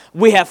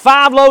 We have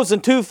 5 loaves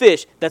and 2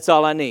 fish. That's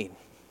all I need.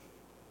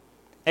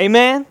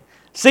 Amen?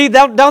 See,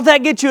 don't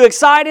that get you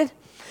excited?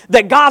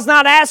 That God's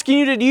not asking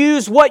you to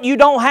use what you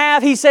don't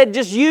have. He said,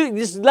 just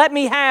let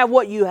me have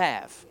what you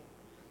have.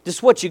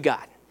 Just what you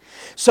got.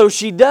 So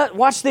she does,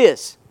 watch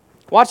this.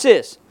 Watch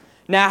this.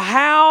 Now,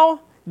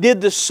 how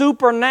did the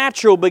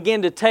supernatural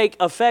begin to take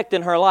effect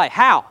in her life?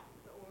 How?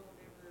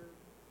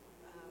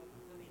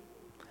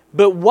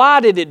 But why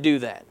did it do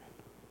that?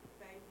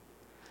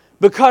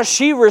 Because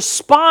she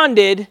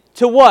responded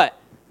to what?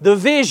 The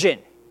vision.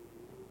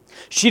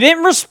 She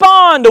didn't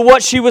respond to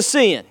what she was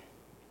seeing.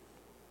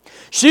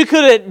 She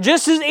could have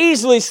just as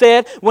easily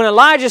said, when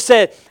Elijah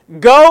said,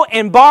 go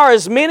and borrow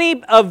as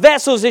many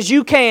vessels as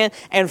you can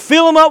and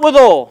fill them up with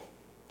oil.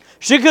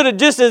 She could have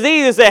just as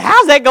easily said,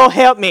 how's that going to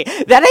help me?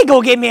 That ain't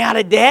going to get me out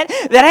of debt.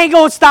 That ain't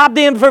going to stop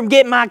them from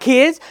getting my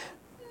kids.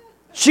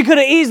 She could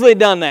have easily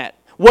done that.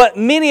 What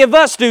many of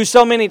us do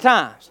so many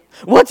times.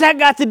 What's that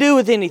got to do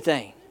with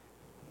anything?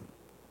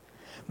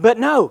 But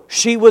no,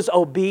 she was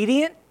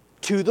obedient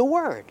to the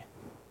word.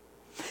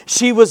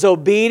 She was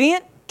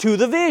obedient to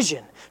the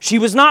vision. She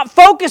was not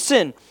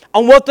focusing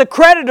on what the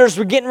creditors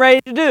were getting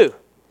ready to do.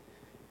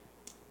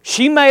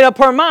 She made up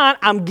her mind,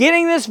 I'm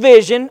getting this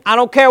vision, I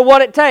don't care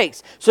what it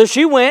takes. So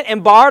she went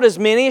and borrowed as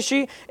many as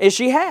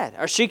she had,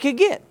 or she could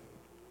get.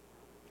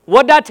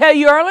 What did I tell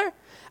you earlier?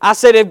 I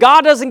said if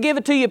God doesn't give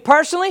it to you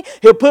personally,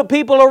 He'll put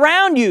people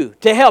around you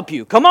to help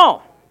you. Come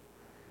on.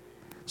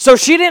 So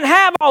she didn't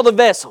have all the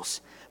vessels,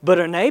 but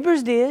her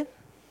neighbors did.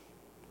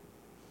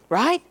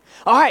 Right?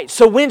 All right,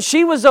 so when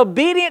she was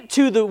obedient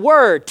to the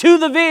word, to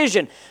the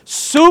vision,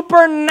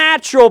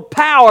 supernatural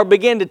power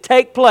began to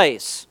take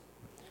place.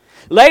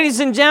 Ladies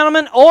and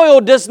gentlemen,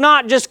 oil does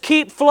not just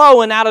keep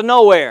flowing out of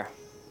nowhere.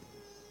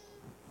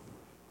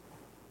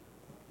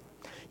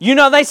 You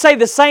know, they say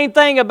the same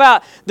thing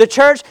about the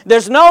church.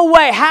 There's no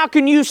way, how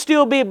can you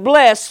still be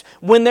blessed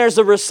when there's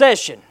a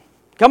recession?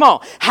 Come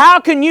on. How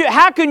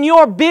can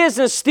your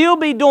business still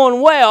be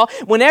doing well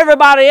when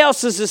everybody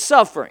else's is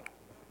suffering?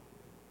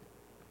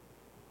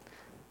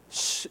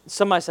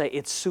 Somebody say,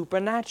 it's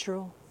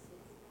supernatural.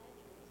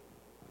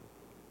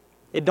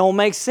 It don't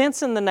make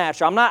sense in the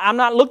natural. I'm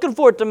not looking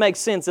for it to make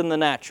sense in the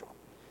natural.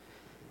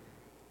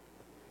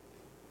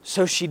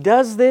 So she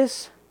does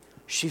this.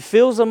 She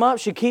fills them up.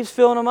 She keeps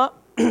filling them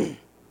up.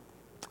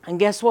 And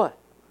guess what?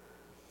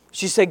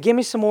 She said, give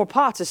me some more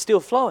pots. It's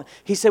still flowing.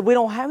 He said, we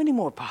don't have any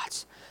more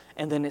pots.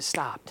 And then it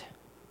stopped.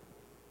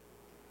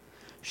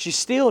 She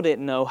still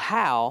didn't know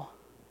how.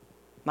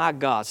 My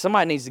God,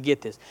 somebody needs to get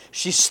this.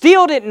 She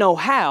still didn't know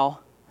how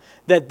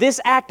that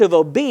this act of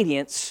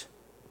obedience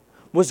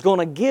was going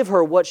to give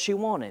her what she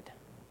wanted.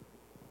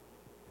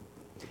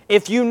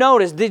 If you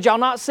notice, did y'all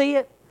not see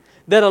it?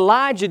 That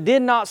Elijah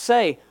did not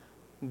say,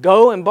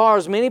 go and borrow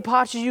as many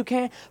pots as you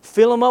can,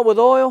 fill them up with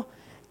oil,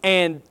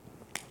 and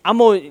I'm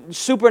going to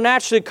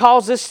supernaturally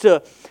cause this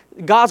to,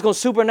 God's going to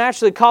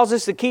supernaturally cause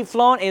this to keep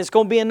flowing, and it's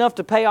going to be enough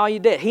to pay all your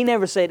debt. He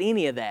never said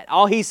any of that.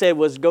 All he said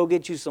was, go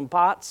get you some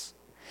pots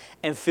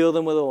and fill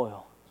them with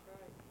oil.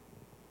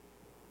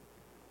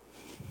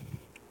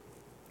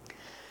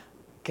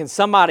 Can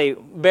somebody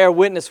bear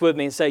witness with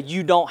me and say,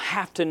 you don't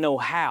have to know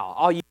how.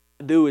 All you have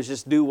to do is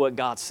just do what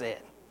God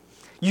said.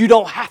 You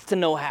don't have to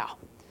know how.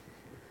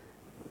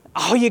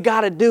 All you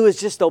got to do is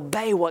just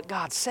obey what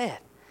God said.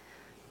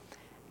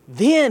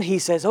 Then he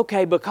says,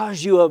 okay,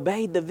 because you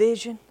obeyed the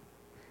vision,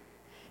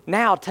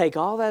 now take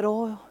all that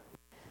oil,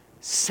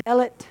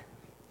 sell it.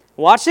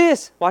 Watch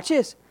this. Watch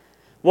this.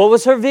 What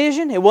was her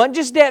vision? It wasn't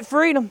just debt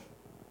freedom.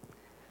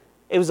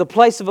 It was a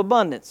place of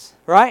abundance,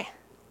 right?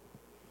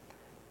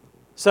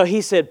 So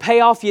he said,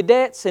 pay off your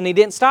debts, and he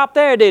didn't stop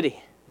there, did he?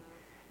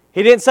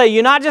 He didn't say,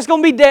 you're not just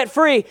going to be debt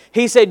free.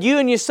 He said, you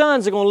and your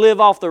sons are going to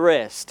live off the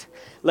rest.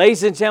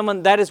 Ladies and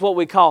gentlemen, that is what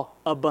we call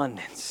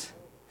abundance.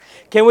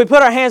 Can we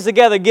put our hands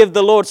together and give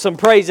the Lord some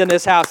praise in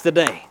this house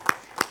today?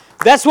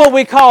 That's what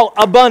we call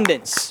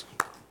abundance.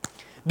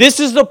 This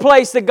is the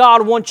place that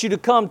God wants you to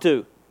come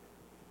to.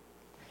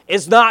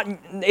 It's not,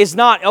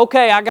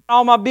 okay, I got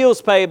all my bills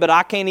paid, but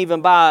I can't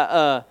even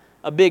buy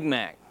a Big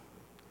Mac.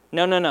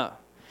 No.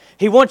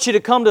 He wants you to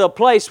come to a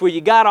place where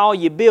you got all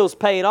your bills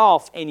paid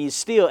off and you're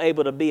still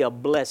able to be a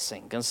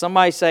blessing. Can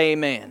somebody say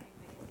amen?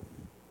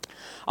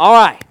 All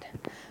right.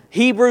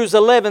 Hebrews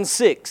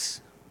 11:6.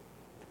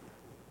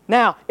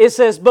 Now, it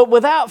says, but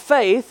without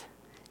faith,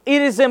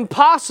 it is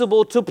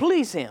impossible to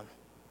please Him.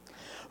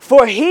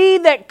 For he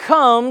that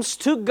comes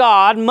to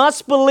God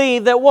must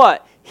believe that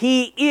what?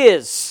 He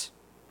is.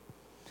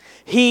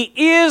 He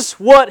is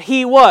what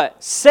He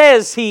what?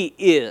 Says He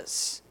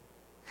is.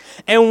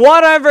 And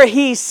whatever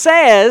He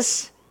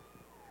says,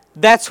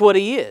 that's what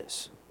He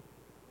is.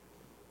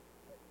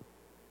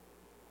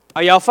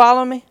 Are y'all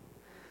following me?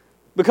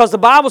 Because the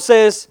Bible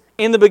says,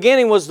 in the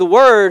beginning was the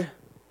Word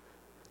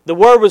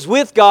was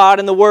with God,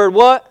 and the Word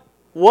what?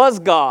 Was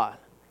God.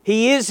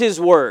 He is His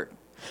Word.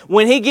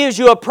 When He gives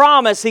you a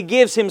promise, He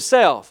gives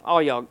Himself. Oh,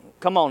 y'all,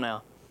 come on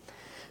now.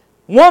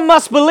 One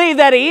must believe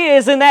that He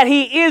is, and that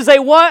He is a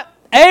what?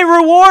 A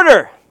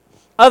rewarder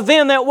of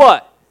them that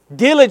what?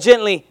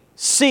 Diligently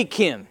seek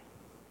Him.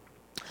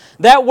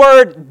 That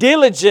word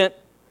diligent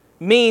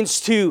means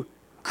to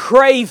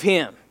crave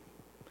Him.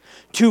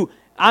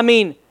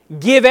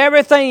 Give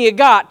everything you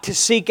got to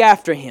seek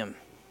after Him.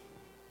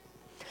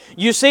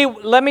 You see,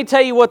 let me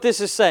tell you what this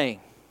is saying.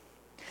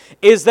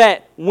 Is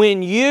that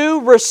when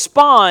you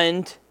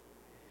respond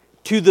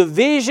to the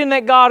vision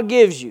that God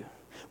gives you,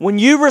 when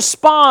you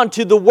respond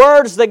to the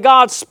words that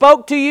God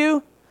spoke to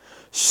you,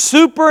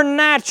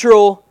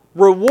 supernatural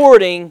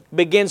rewarding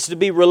begins to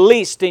be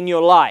released in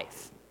your life.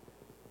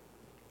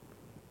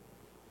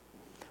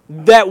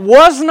 That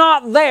was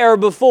not there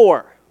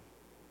before.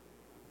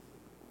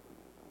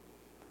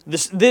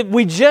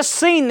 We just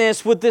seen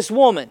this with this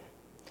woman.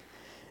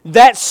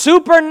 That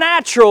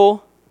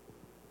supernatural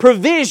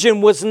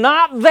provision was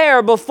not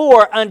there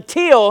before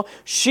until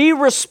she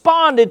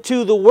responded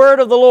to the word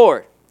of the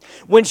Lord.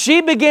 When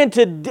she began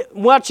to,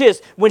 watch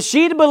this, when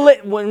she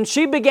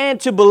began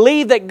to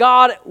believe that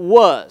God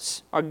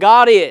was, or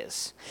God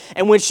is,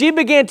 and when she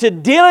began to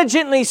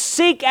diligently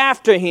seek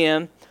after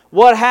Him,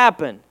 what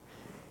happened?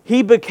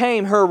 He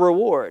became her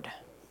reward.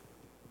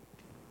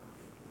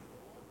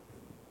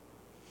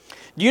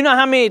 Do you know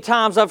how many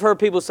times I've heard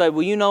people say,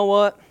 well, you know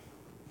what?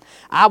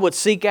 I would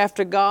seek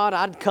after God.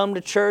 I'd come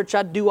to church.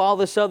 I'd do all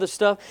this other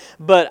stuff.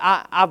 But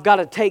I've got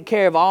to take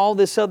care of all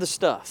this other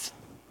stuff.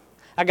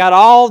 I got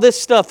all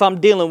this stuff I'm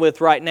dealing with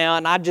right now,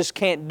 and I just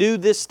can't do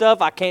this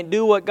stuff. I can't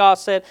do what God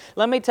said.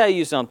 Let me tell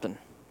you something.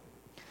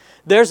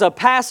 There's a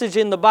passage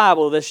in the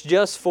Bible that's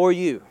just for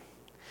you.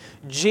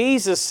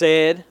 Jesus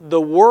said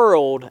the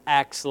world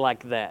acts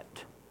like that.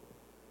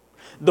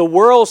 The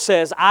world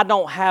says, I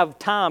don't have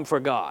time for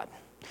God.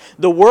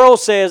 The world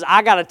says,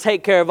 I got to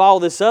take care of all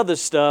this other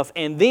stuff,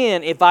 and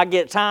then if I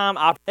get time,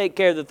 I'll take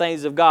care of the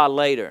things of God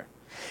later.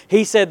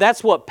 He said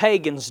that's what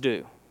pagans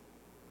do.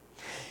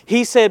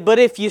 He said, but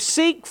if you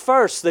seek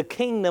first the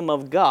kingdom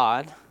of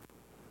God,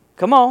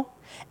 come on,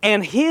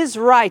 and His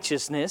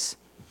righteousness,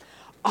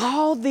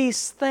 all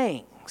these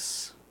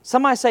things,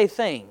 somebody say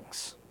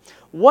things.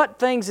 What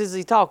things is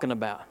He talking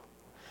about?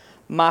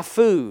 My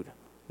food,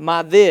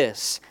 my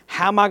this.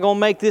 How am I going to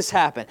make this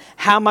happen?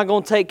 How am I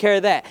going to take care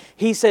of that?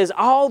 He says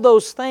all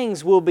those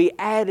things will be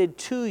added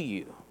to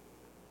you.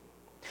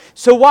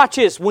 So watch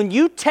this. When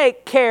you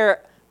take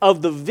care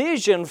of the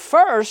vision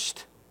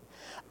first,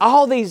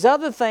 all these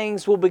other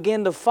things will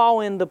begin to fall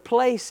into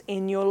place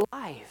in your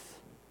life.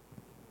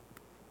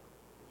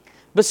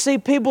 But see,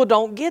 people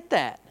don't get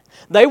that.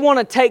 They want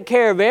to take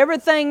care of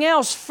everything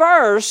else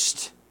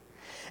first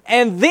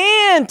and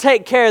then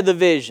take care of the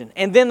vision.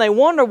 And then they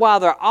wonder why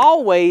they're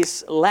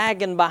always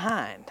lagging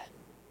behind.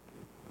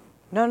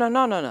 No.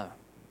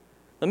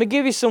 Let me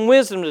give you some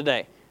wisdom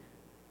today.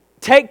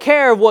 Take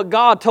care of what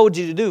God told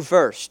you to do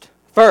first.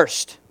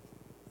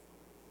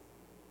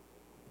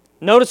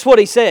 Notice what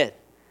He said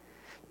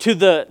to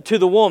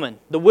the woman,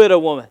 the widow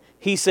woman.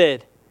 He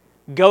said,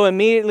 go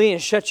immediately and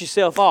shut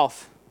yourself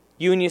off,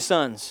 you and your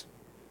sons.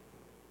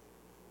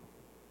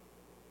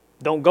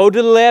 Don't go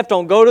to the left,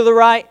 don't go to the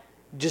right.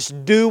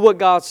 Just do what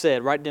God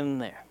said right then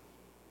and there.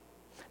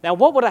 Now,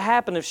 what would have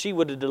happened if she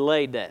would have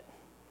delayed that?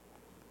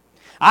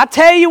 I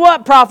tell you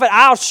what, prophet,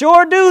 I'll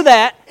sure do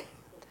that.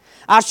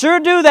 I sure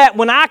do that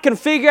when I can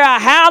figure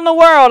out how in the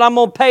world I'm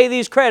going to pay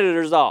these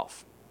creditors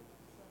off.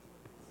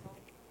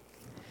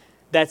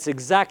 That's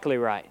exactly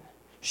right.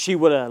 She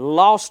would have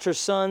lost her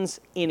sons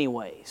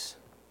anyways.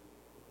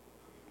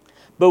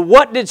 But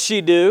what did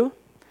she do?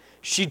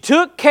 She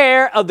took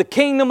care of the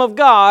kingdom of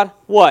God,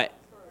 what?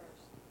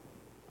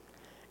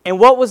 And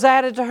what was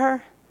added to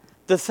her?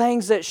 The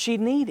things that she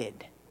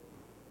needed.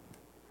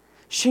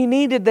 She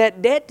needed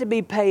that debt to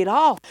be paid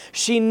off.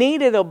 She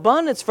needed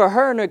abundance for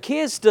her and her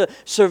kids to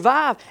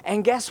survive.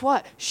 And guess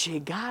what? She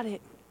got it.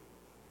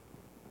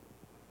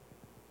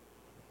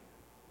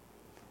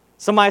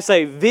 Somebody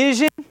say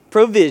vision,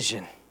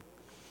 provision.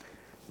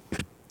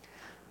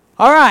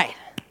 All right.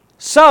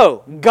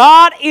 So,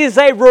 God is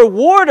a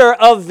rewarder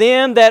of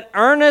them that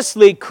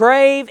earnestly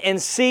crave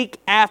and seek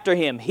after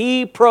Him.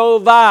 He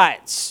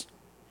provides.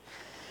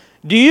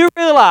 Do you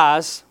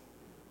realize,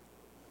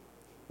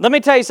 Let me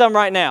tell you something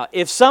right now.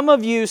 If some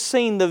of you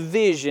seen the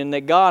vision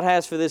that God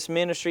has for this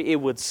ministry, it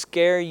would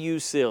scare you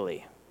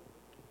silly.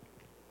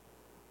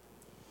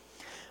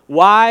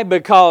 Why?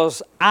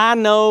 Because I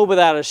know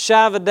without a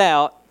shadow of a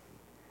doubt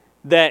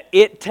that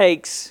it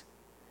takes,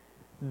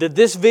 that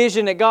this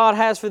vision that God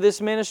has for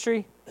this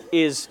ministry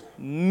is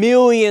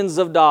millions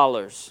of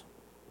dollars.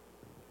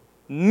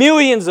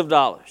 Millions of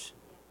dollars.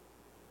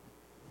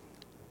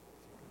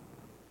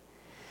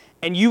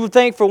 And you would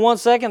think for one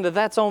second that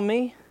that's on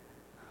me?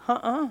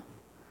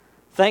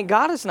 Thank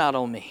God it's not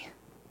on me.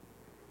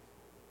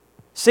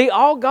 See,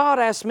 all God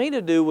asked me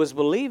to do was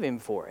believe Him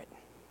for it.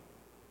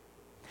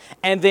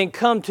 And then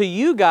come to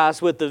you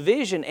guys with the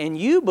vision and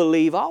you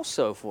believe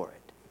also for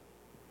it.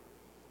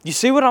 You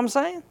see what I'm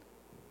saying?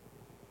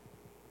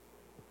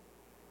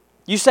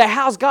 You say,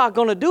 how's God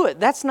going to do it?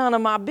 That's none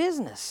of my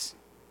business.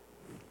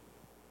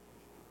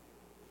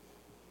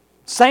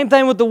 Same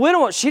thing with the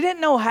widow. She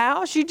didn't know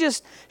how. She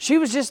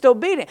was just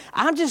obedient.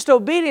 I'm just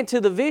obedient to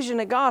the vision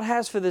that God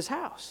has for this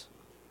house.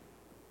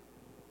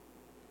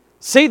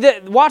 See,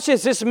 watch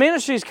this. This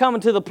ministry is coming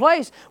to the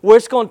place where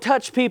it's going to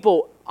touch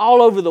people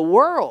all over the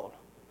world.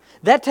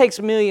 That takes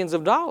millions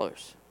of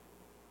dollars.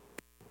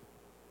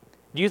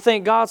 Do you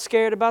think God's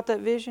scared about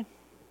that vision?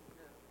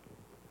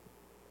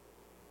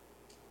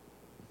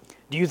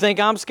 Do you think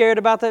I'm scared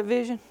about that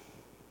vision?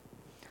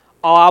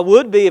 Oh, I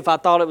would be if I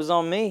thought it was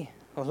on me.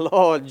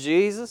 Lord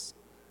Jesus,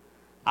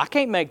 I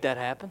can't make that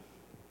happen.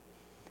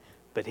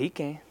 But He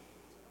can.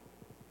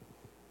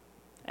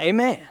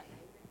 Amen.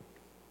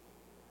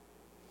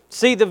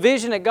 See, the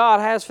vision that God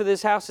has for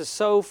this house is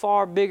so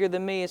far bigger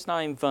than me, it's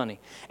not even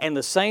funny. And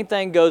the same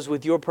thing goes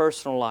with your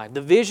personal life.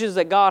 The visions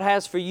that God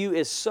has for you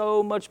is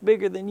so much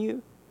bigger than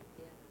you.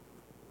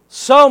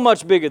 So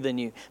much bigger than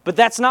you. But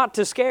that's not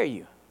to scare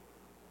you.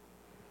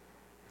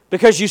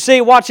 Because you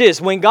see, watch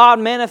this. When God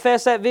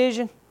manifests that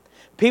vision,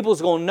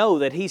 people's going to know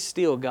that He's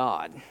still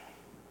God.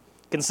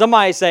 Can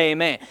somebody say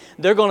amen?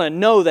 They're going to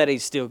know that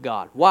He's still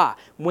God. Why?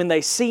 When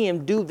they see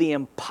Him do the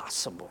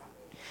impossible.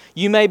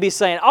 You may be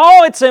saying,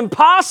 oh, it's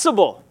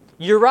impossible.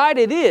 You're right,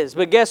 it is.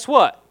 But guess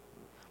what?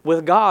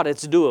 With God,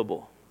 it's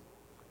doable.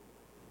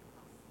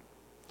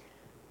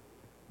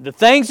 The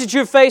things that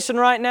you're facing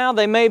right now,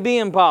 they may be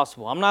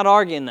impossible. I'm not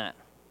arguing that.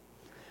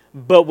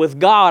 But with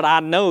God,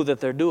 I know that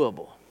they're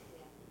doable.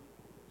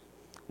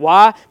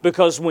 Why?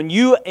 Because when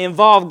you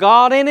involve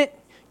God in it,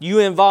 you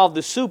involve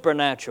the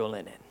supernatural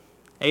in it.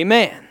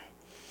 Amen.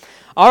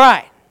 All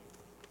right.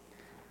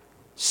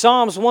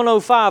 Psalms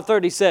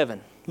 105:37.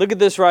 Look at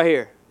this right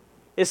here.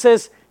 It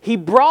says, He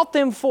brought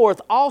them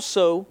forth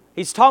also.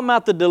 He's talking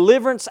about the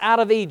deliverance out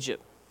of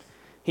Egypt.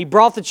 He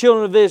brought the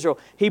children of Israel.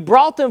 He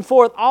brought them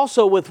forth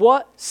also with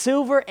what?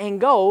 Silver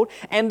and gold.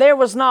 And there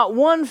was not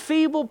one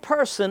feeble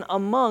person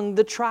among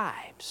the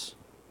tribes.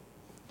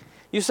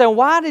 You say,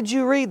 why did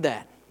you read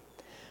that?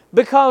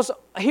 Because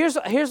here's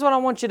what I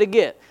want you to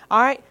get.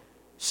 All right?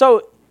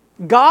 So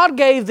God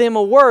gave them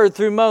a word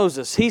through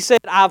Moses. He said,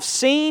 I've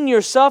seen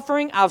your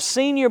suffering. I've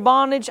seen your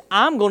bondage.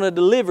 I'm going to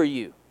deliver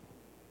you.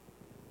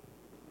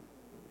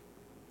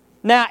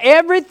 Now,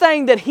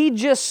 everything that he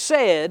just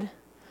said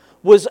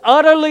was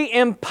utterly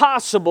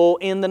impossible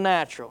in the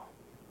natural.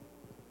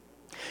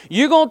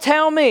 You're going to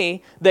tell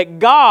me that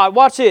God,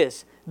 watch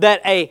this,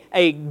 that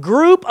a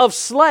group of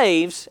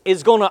slaves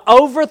is going to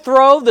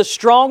overthrow the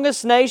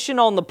strongest nation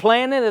on the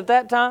planet at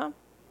that time?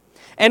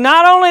 And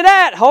not only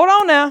that, hold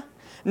on now,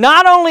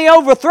 not only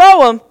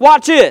overthrow them,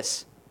 watch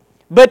this,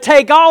 but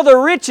take all the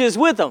riches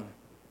with them.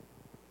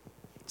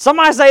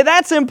 Somebody say,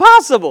 that's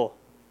impossible.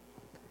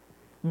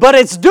 But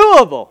it's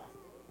doable.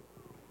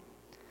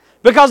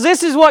 Because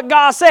this is what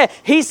God said.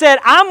 He said,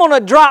 I'm going to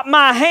drop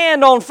my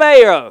hand on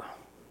Pharaoh.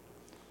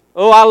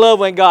 Oh, I love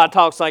when God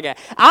talks like that.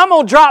 I'm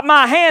going to drop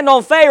my hand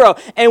on Pharaoh,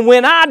 and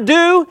when I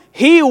do,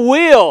 He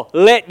will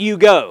let you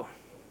go.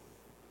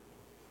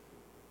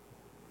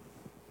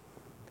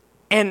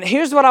 And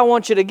here's what I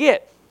want you to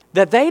get.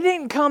 That they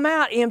didn't come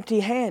out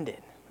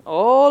empty-handed.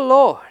 Oh,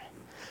 Lord.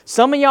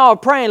 Some of y'all are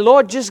praying,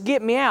 Lord, just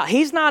get me out.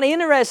 He's not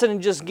interested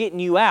in just getting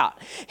you out.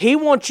 He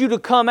wants you to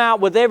come out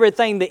with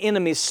everything the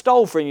enemy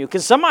stole from you. Can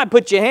somebody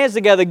put your hands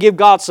together and give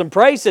God some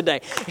praise today?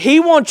 He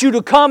wants you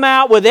to come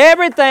out with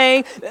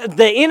everything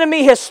the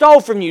enemy has stole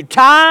from you.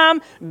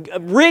 Time,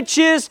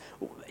 riches,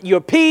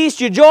 your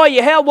peace, your joy,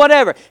 your health,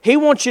 whatever. He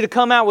wants you to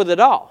come out with it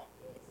all.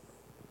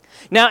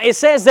 Now, it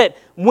says that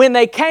when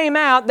they came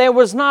out, there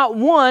was not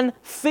one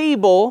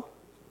feeble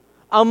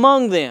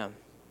among them.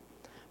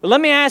 But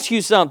let me ask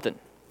you something.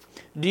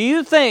 Do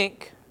you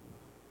think,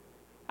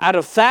 out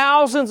of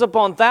thousands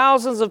upon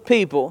thousands of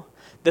people,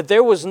 that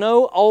there was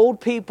no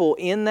old people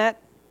in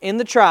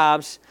the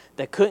tribes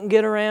that couldn't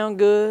get around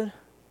good,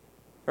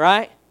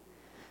 right?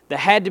 That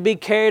had to be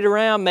carried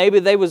around.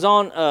 Maybe they was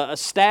on a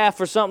staff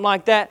or something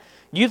like that.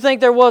 Do you think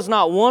there was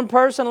not one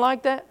person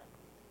like that?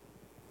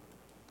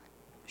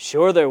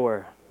 Sure there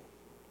were.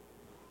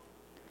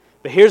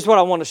 But here's what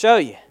I want to show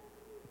you.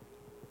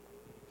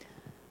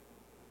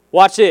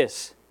 Watch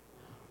this.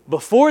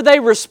 Before they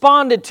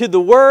responded to the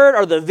word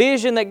or the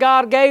vision that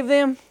God gave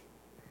them,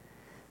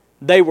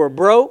 They were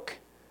broke.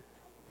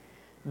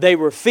 They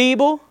were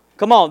feeble.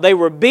 Come on, they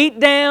were beat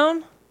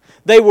down.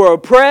 They were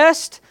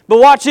oppressed. But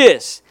watch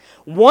this.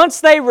 Once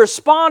they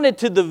responded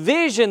to the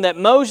vision that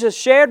Moses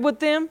shared with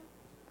them,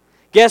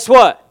 guess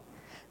what?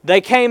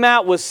 They came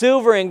out with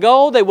silver and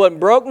gold. They wasn't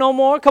broke no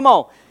more. Come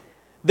on.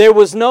 There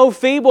was no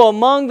feeble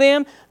among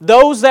them.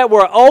 Those that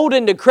were old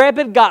and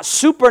decrepit got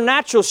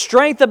supernatural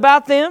strength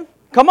about them.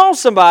 Come on,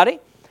 somebody.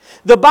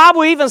 The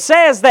Bible even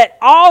says that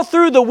all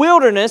through the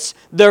wilderness,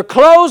 their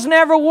clothes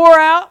never wore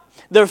out.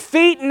 Their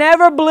feet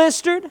never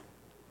blistered.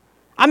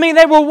 I mean,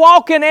 they were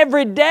walking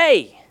every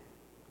day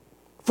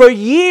for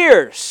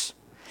years.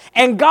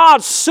 And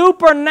God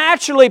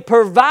supernaturally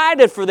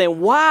provided for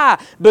them.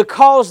 Why?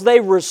 Because they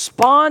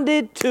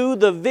responded to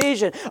the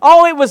vision.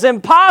 Oh, it was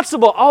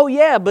impossible. Oh,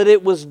 yeah, but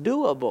it was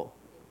doable.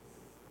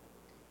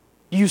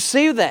 You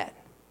see that?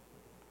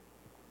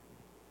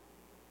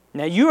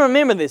 Now, you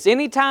remember this.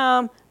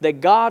 Anytime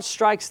that God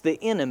strikes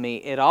the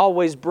enemy, it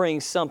always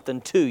brings something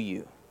to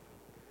you.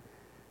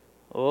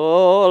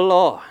 Oh,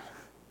 Lord.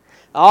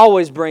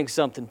 Always brings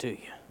something to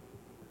you.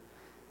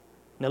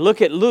 Now,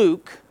 look at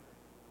Luke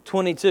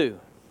 22.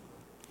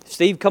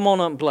 Steve, come on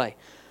up and play.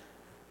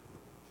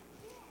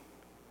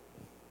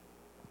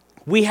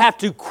 We have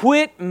to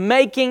quit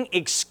making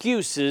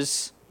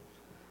excuses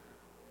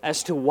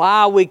as to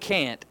why we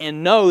can't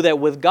and know that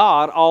with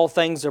God all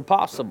things are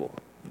possible.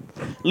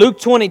 Luke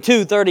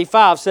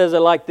 22:35 says it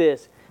like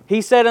this.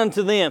 He said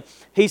unto them,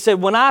 He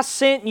said, when I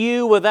sent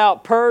you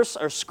without purse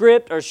or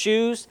scrip or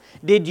shoes,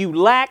 did you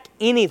lack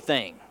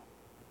anything?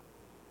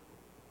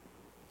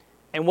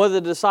 And what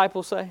did the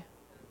disciples say?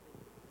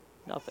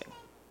 Nothing.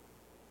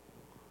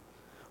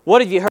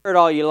 What have you heard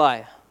all your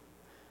life?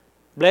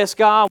 Bless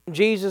God, when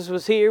Jesus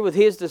was here with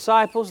His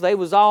disciples, they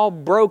was all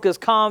broke as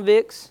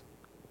convicts.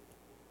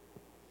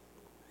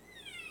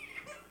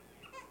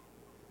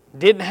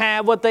 Didn't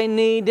have what they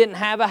need, didn't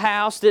have a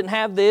house, didn't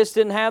have this,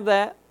 didn't have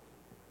that.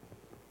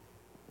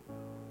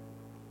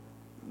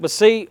 But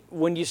see,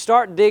 when you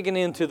start digging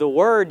into the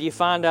Word, you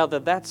find out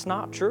that that's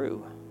not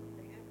true.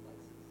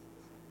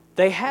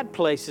 They had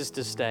places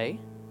to stay.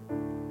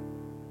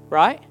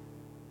 Right?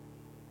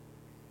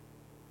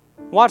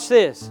 Watch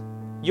this.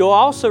 You'll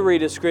also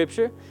read a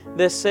scripture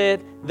that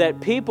said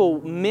that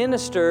people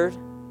ministered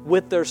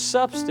with their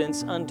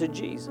substance unto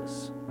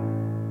Jesus.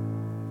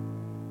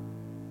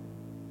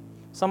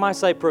 Somebody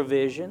say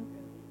provision.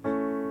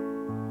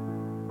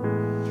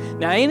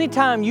 Now,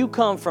 anytime you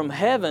come from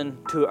heaven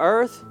to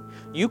earth,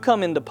 you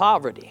come into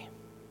poverty.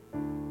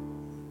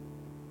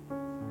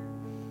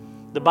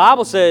 The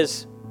Bible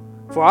says,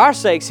 for our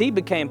sakes, He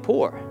became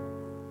poor,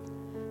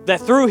 that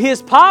through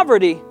His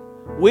poverty,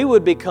 we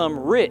would become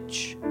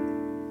rich.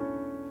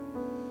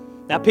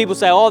 Now, people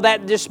say, oh,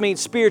 that just means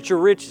spiritual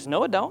riches.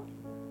 No, it don't.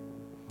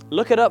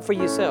 Look it up for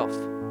yourself.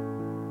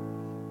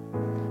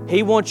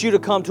 He wants you to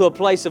come to a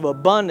place of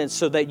abundance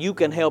so that you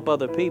can help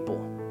other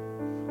people.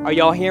 Are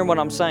y'all hearing what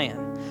I'm saying?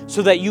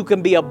 So that you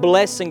can be a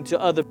blessing to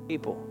other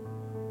people.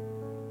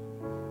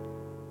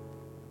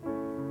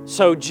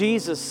 So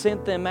Jesus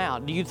sent them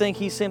out. Do you think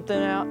He sent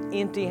them out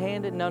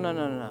empty-handed?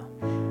 No.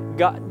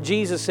 God,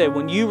 Jesus said,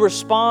 when you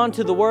respond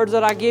to the words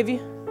that I give you,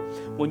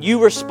 when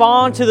you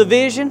respond to the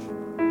vision,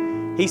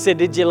 He said,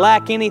 did you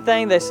lack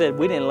anything? They said,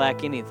 we didn't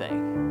lack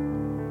anything.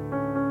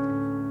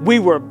 We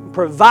were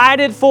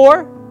provided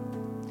for.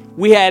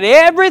 We had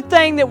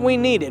everything that we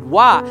needed.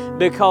 Why?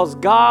 Because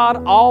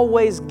God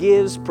always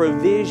gives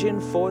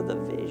provision for the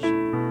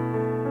vision.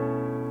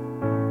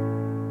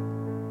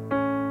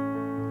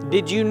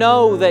 Did you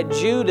know that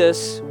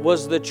Judas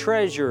was the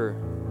treasurer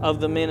of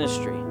the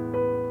ministry?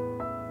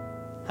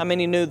 How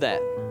many knew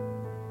that?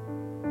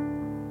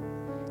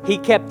 He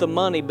kept the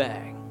money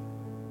bag.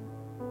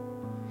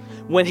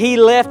 When He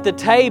left the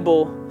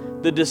table,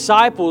 the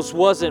disciples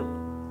wasn't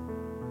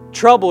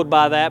troubled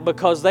by that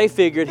because they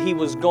figured He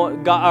was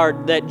going,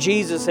 or that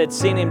Jesus had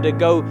sent Him to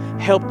go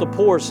help the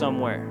poor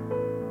somewhere.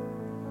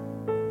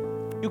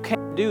 You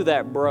can't do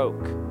that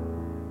broke.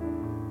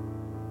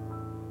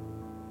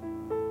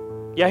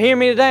 Y'all hear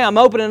me today? I'm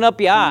opening up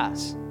your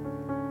eyes.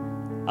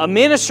 A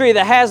ministry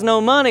that has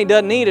no money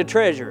doesn't need a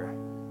treasurer.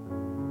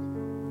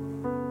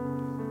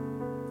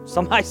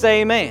 Somebody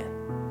say amen.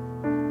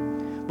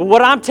 But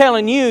what I'm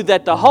telling you,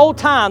 that the whole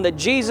time that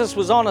Jesus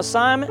was on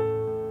assignment,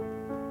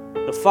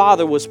 the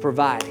Father was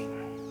providing.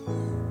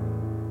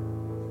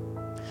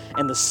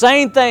 And the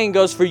same thing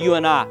goes for you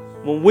and I.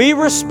 When we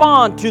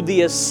respond to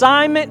the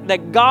assignment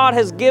that God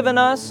has given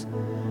us,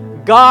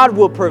 God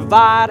will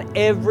provide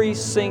every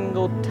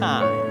single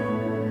time.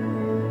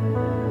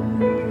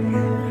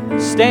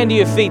 Stand to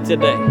your feet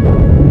today.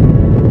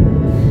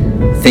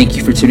 Thank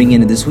you for tuning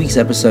in to this week's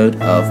episode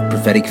of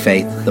Prophetic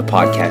Faith, the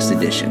podcast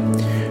edition.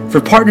 For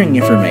partnering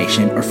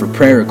information or for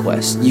prayer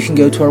requests, you can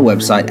go to our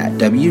website at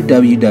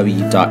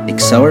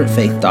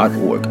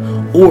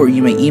www.acceleratefaith.org, or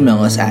you may email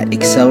us at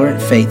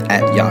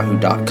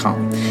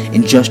acceleratefaith@yahoo.com.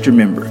 And just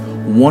remember,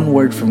 one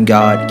word from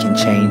God can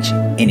change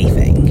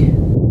anything.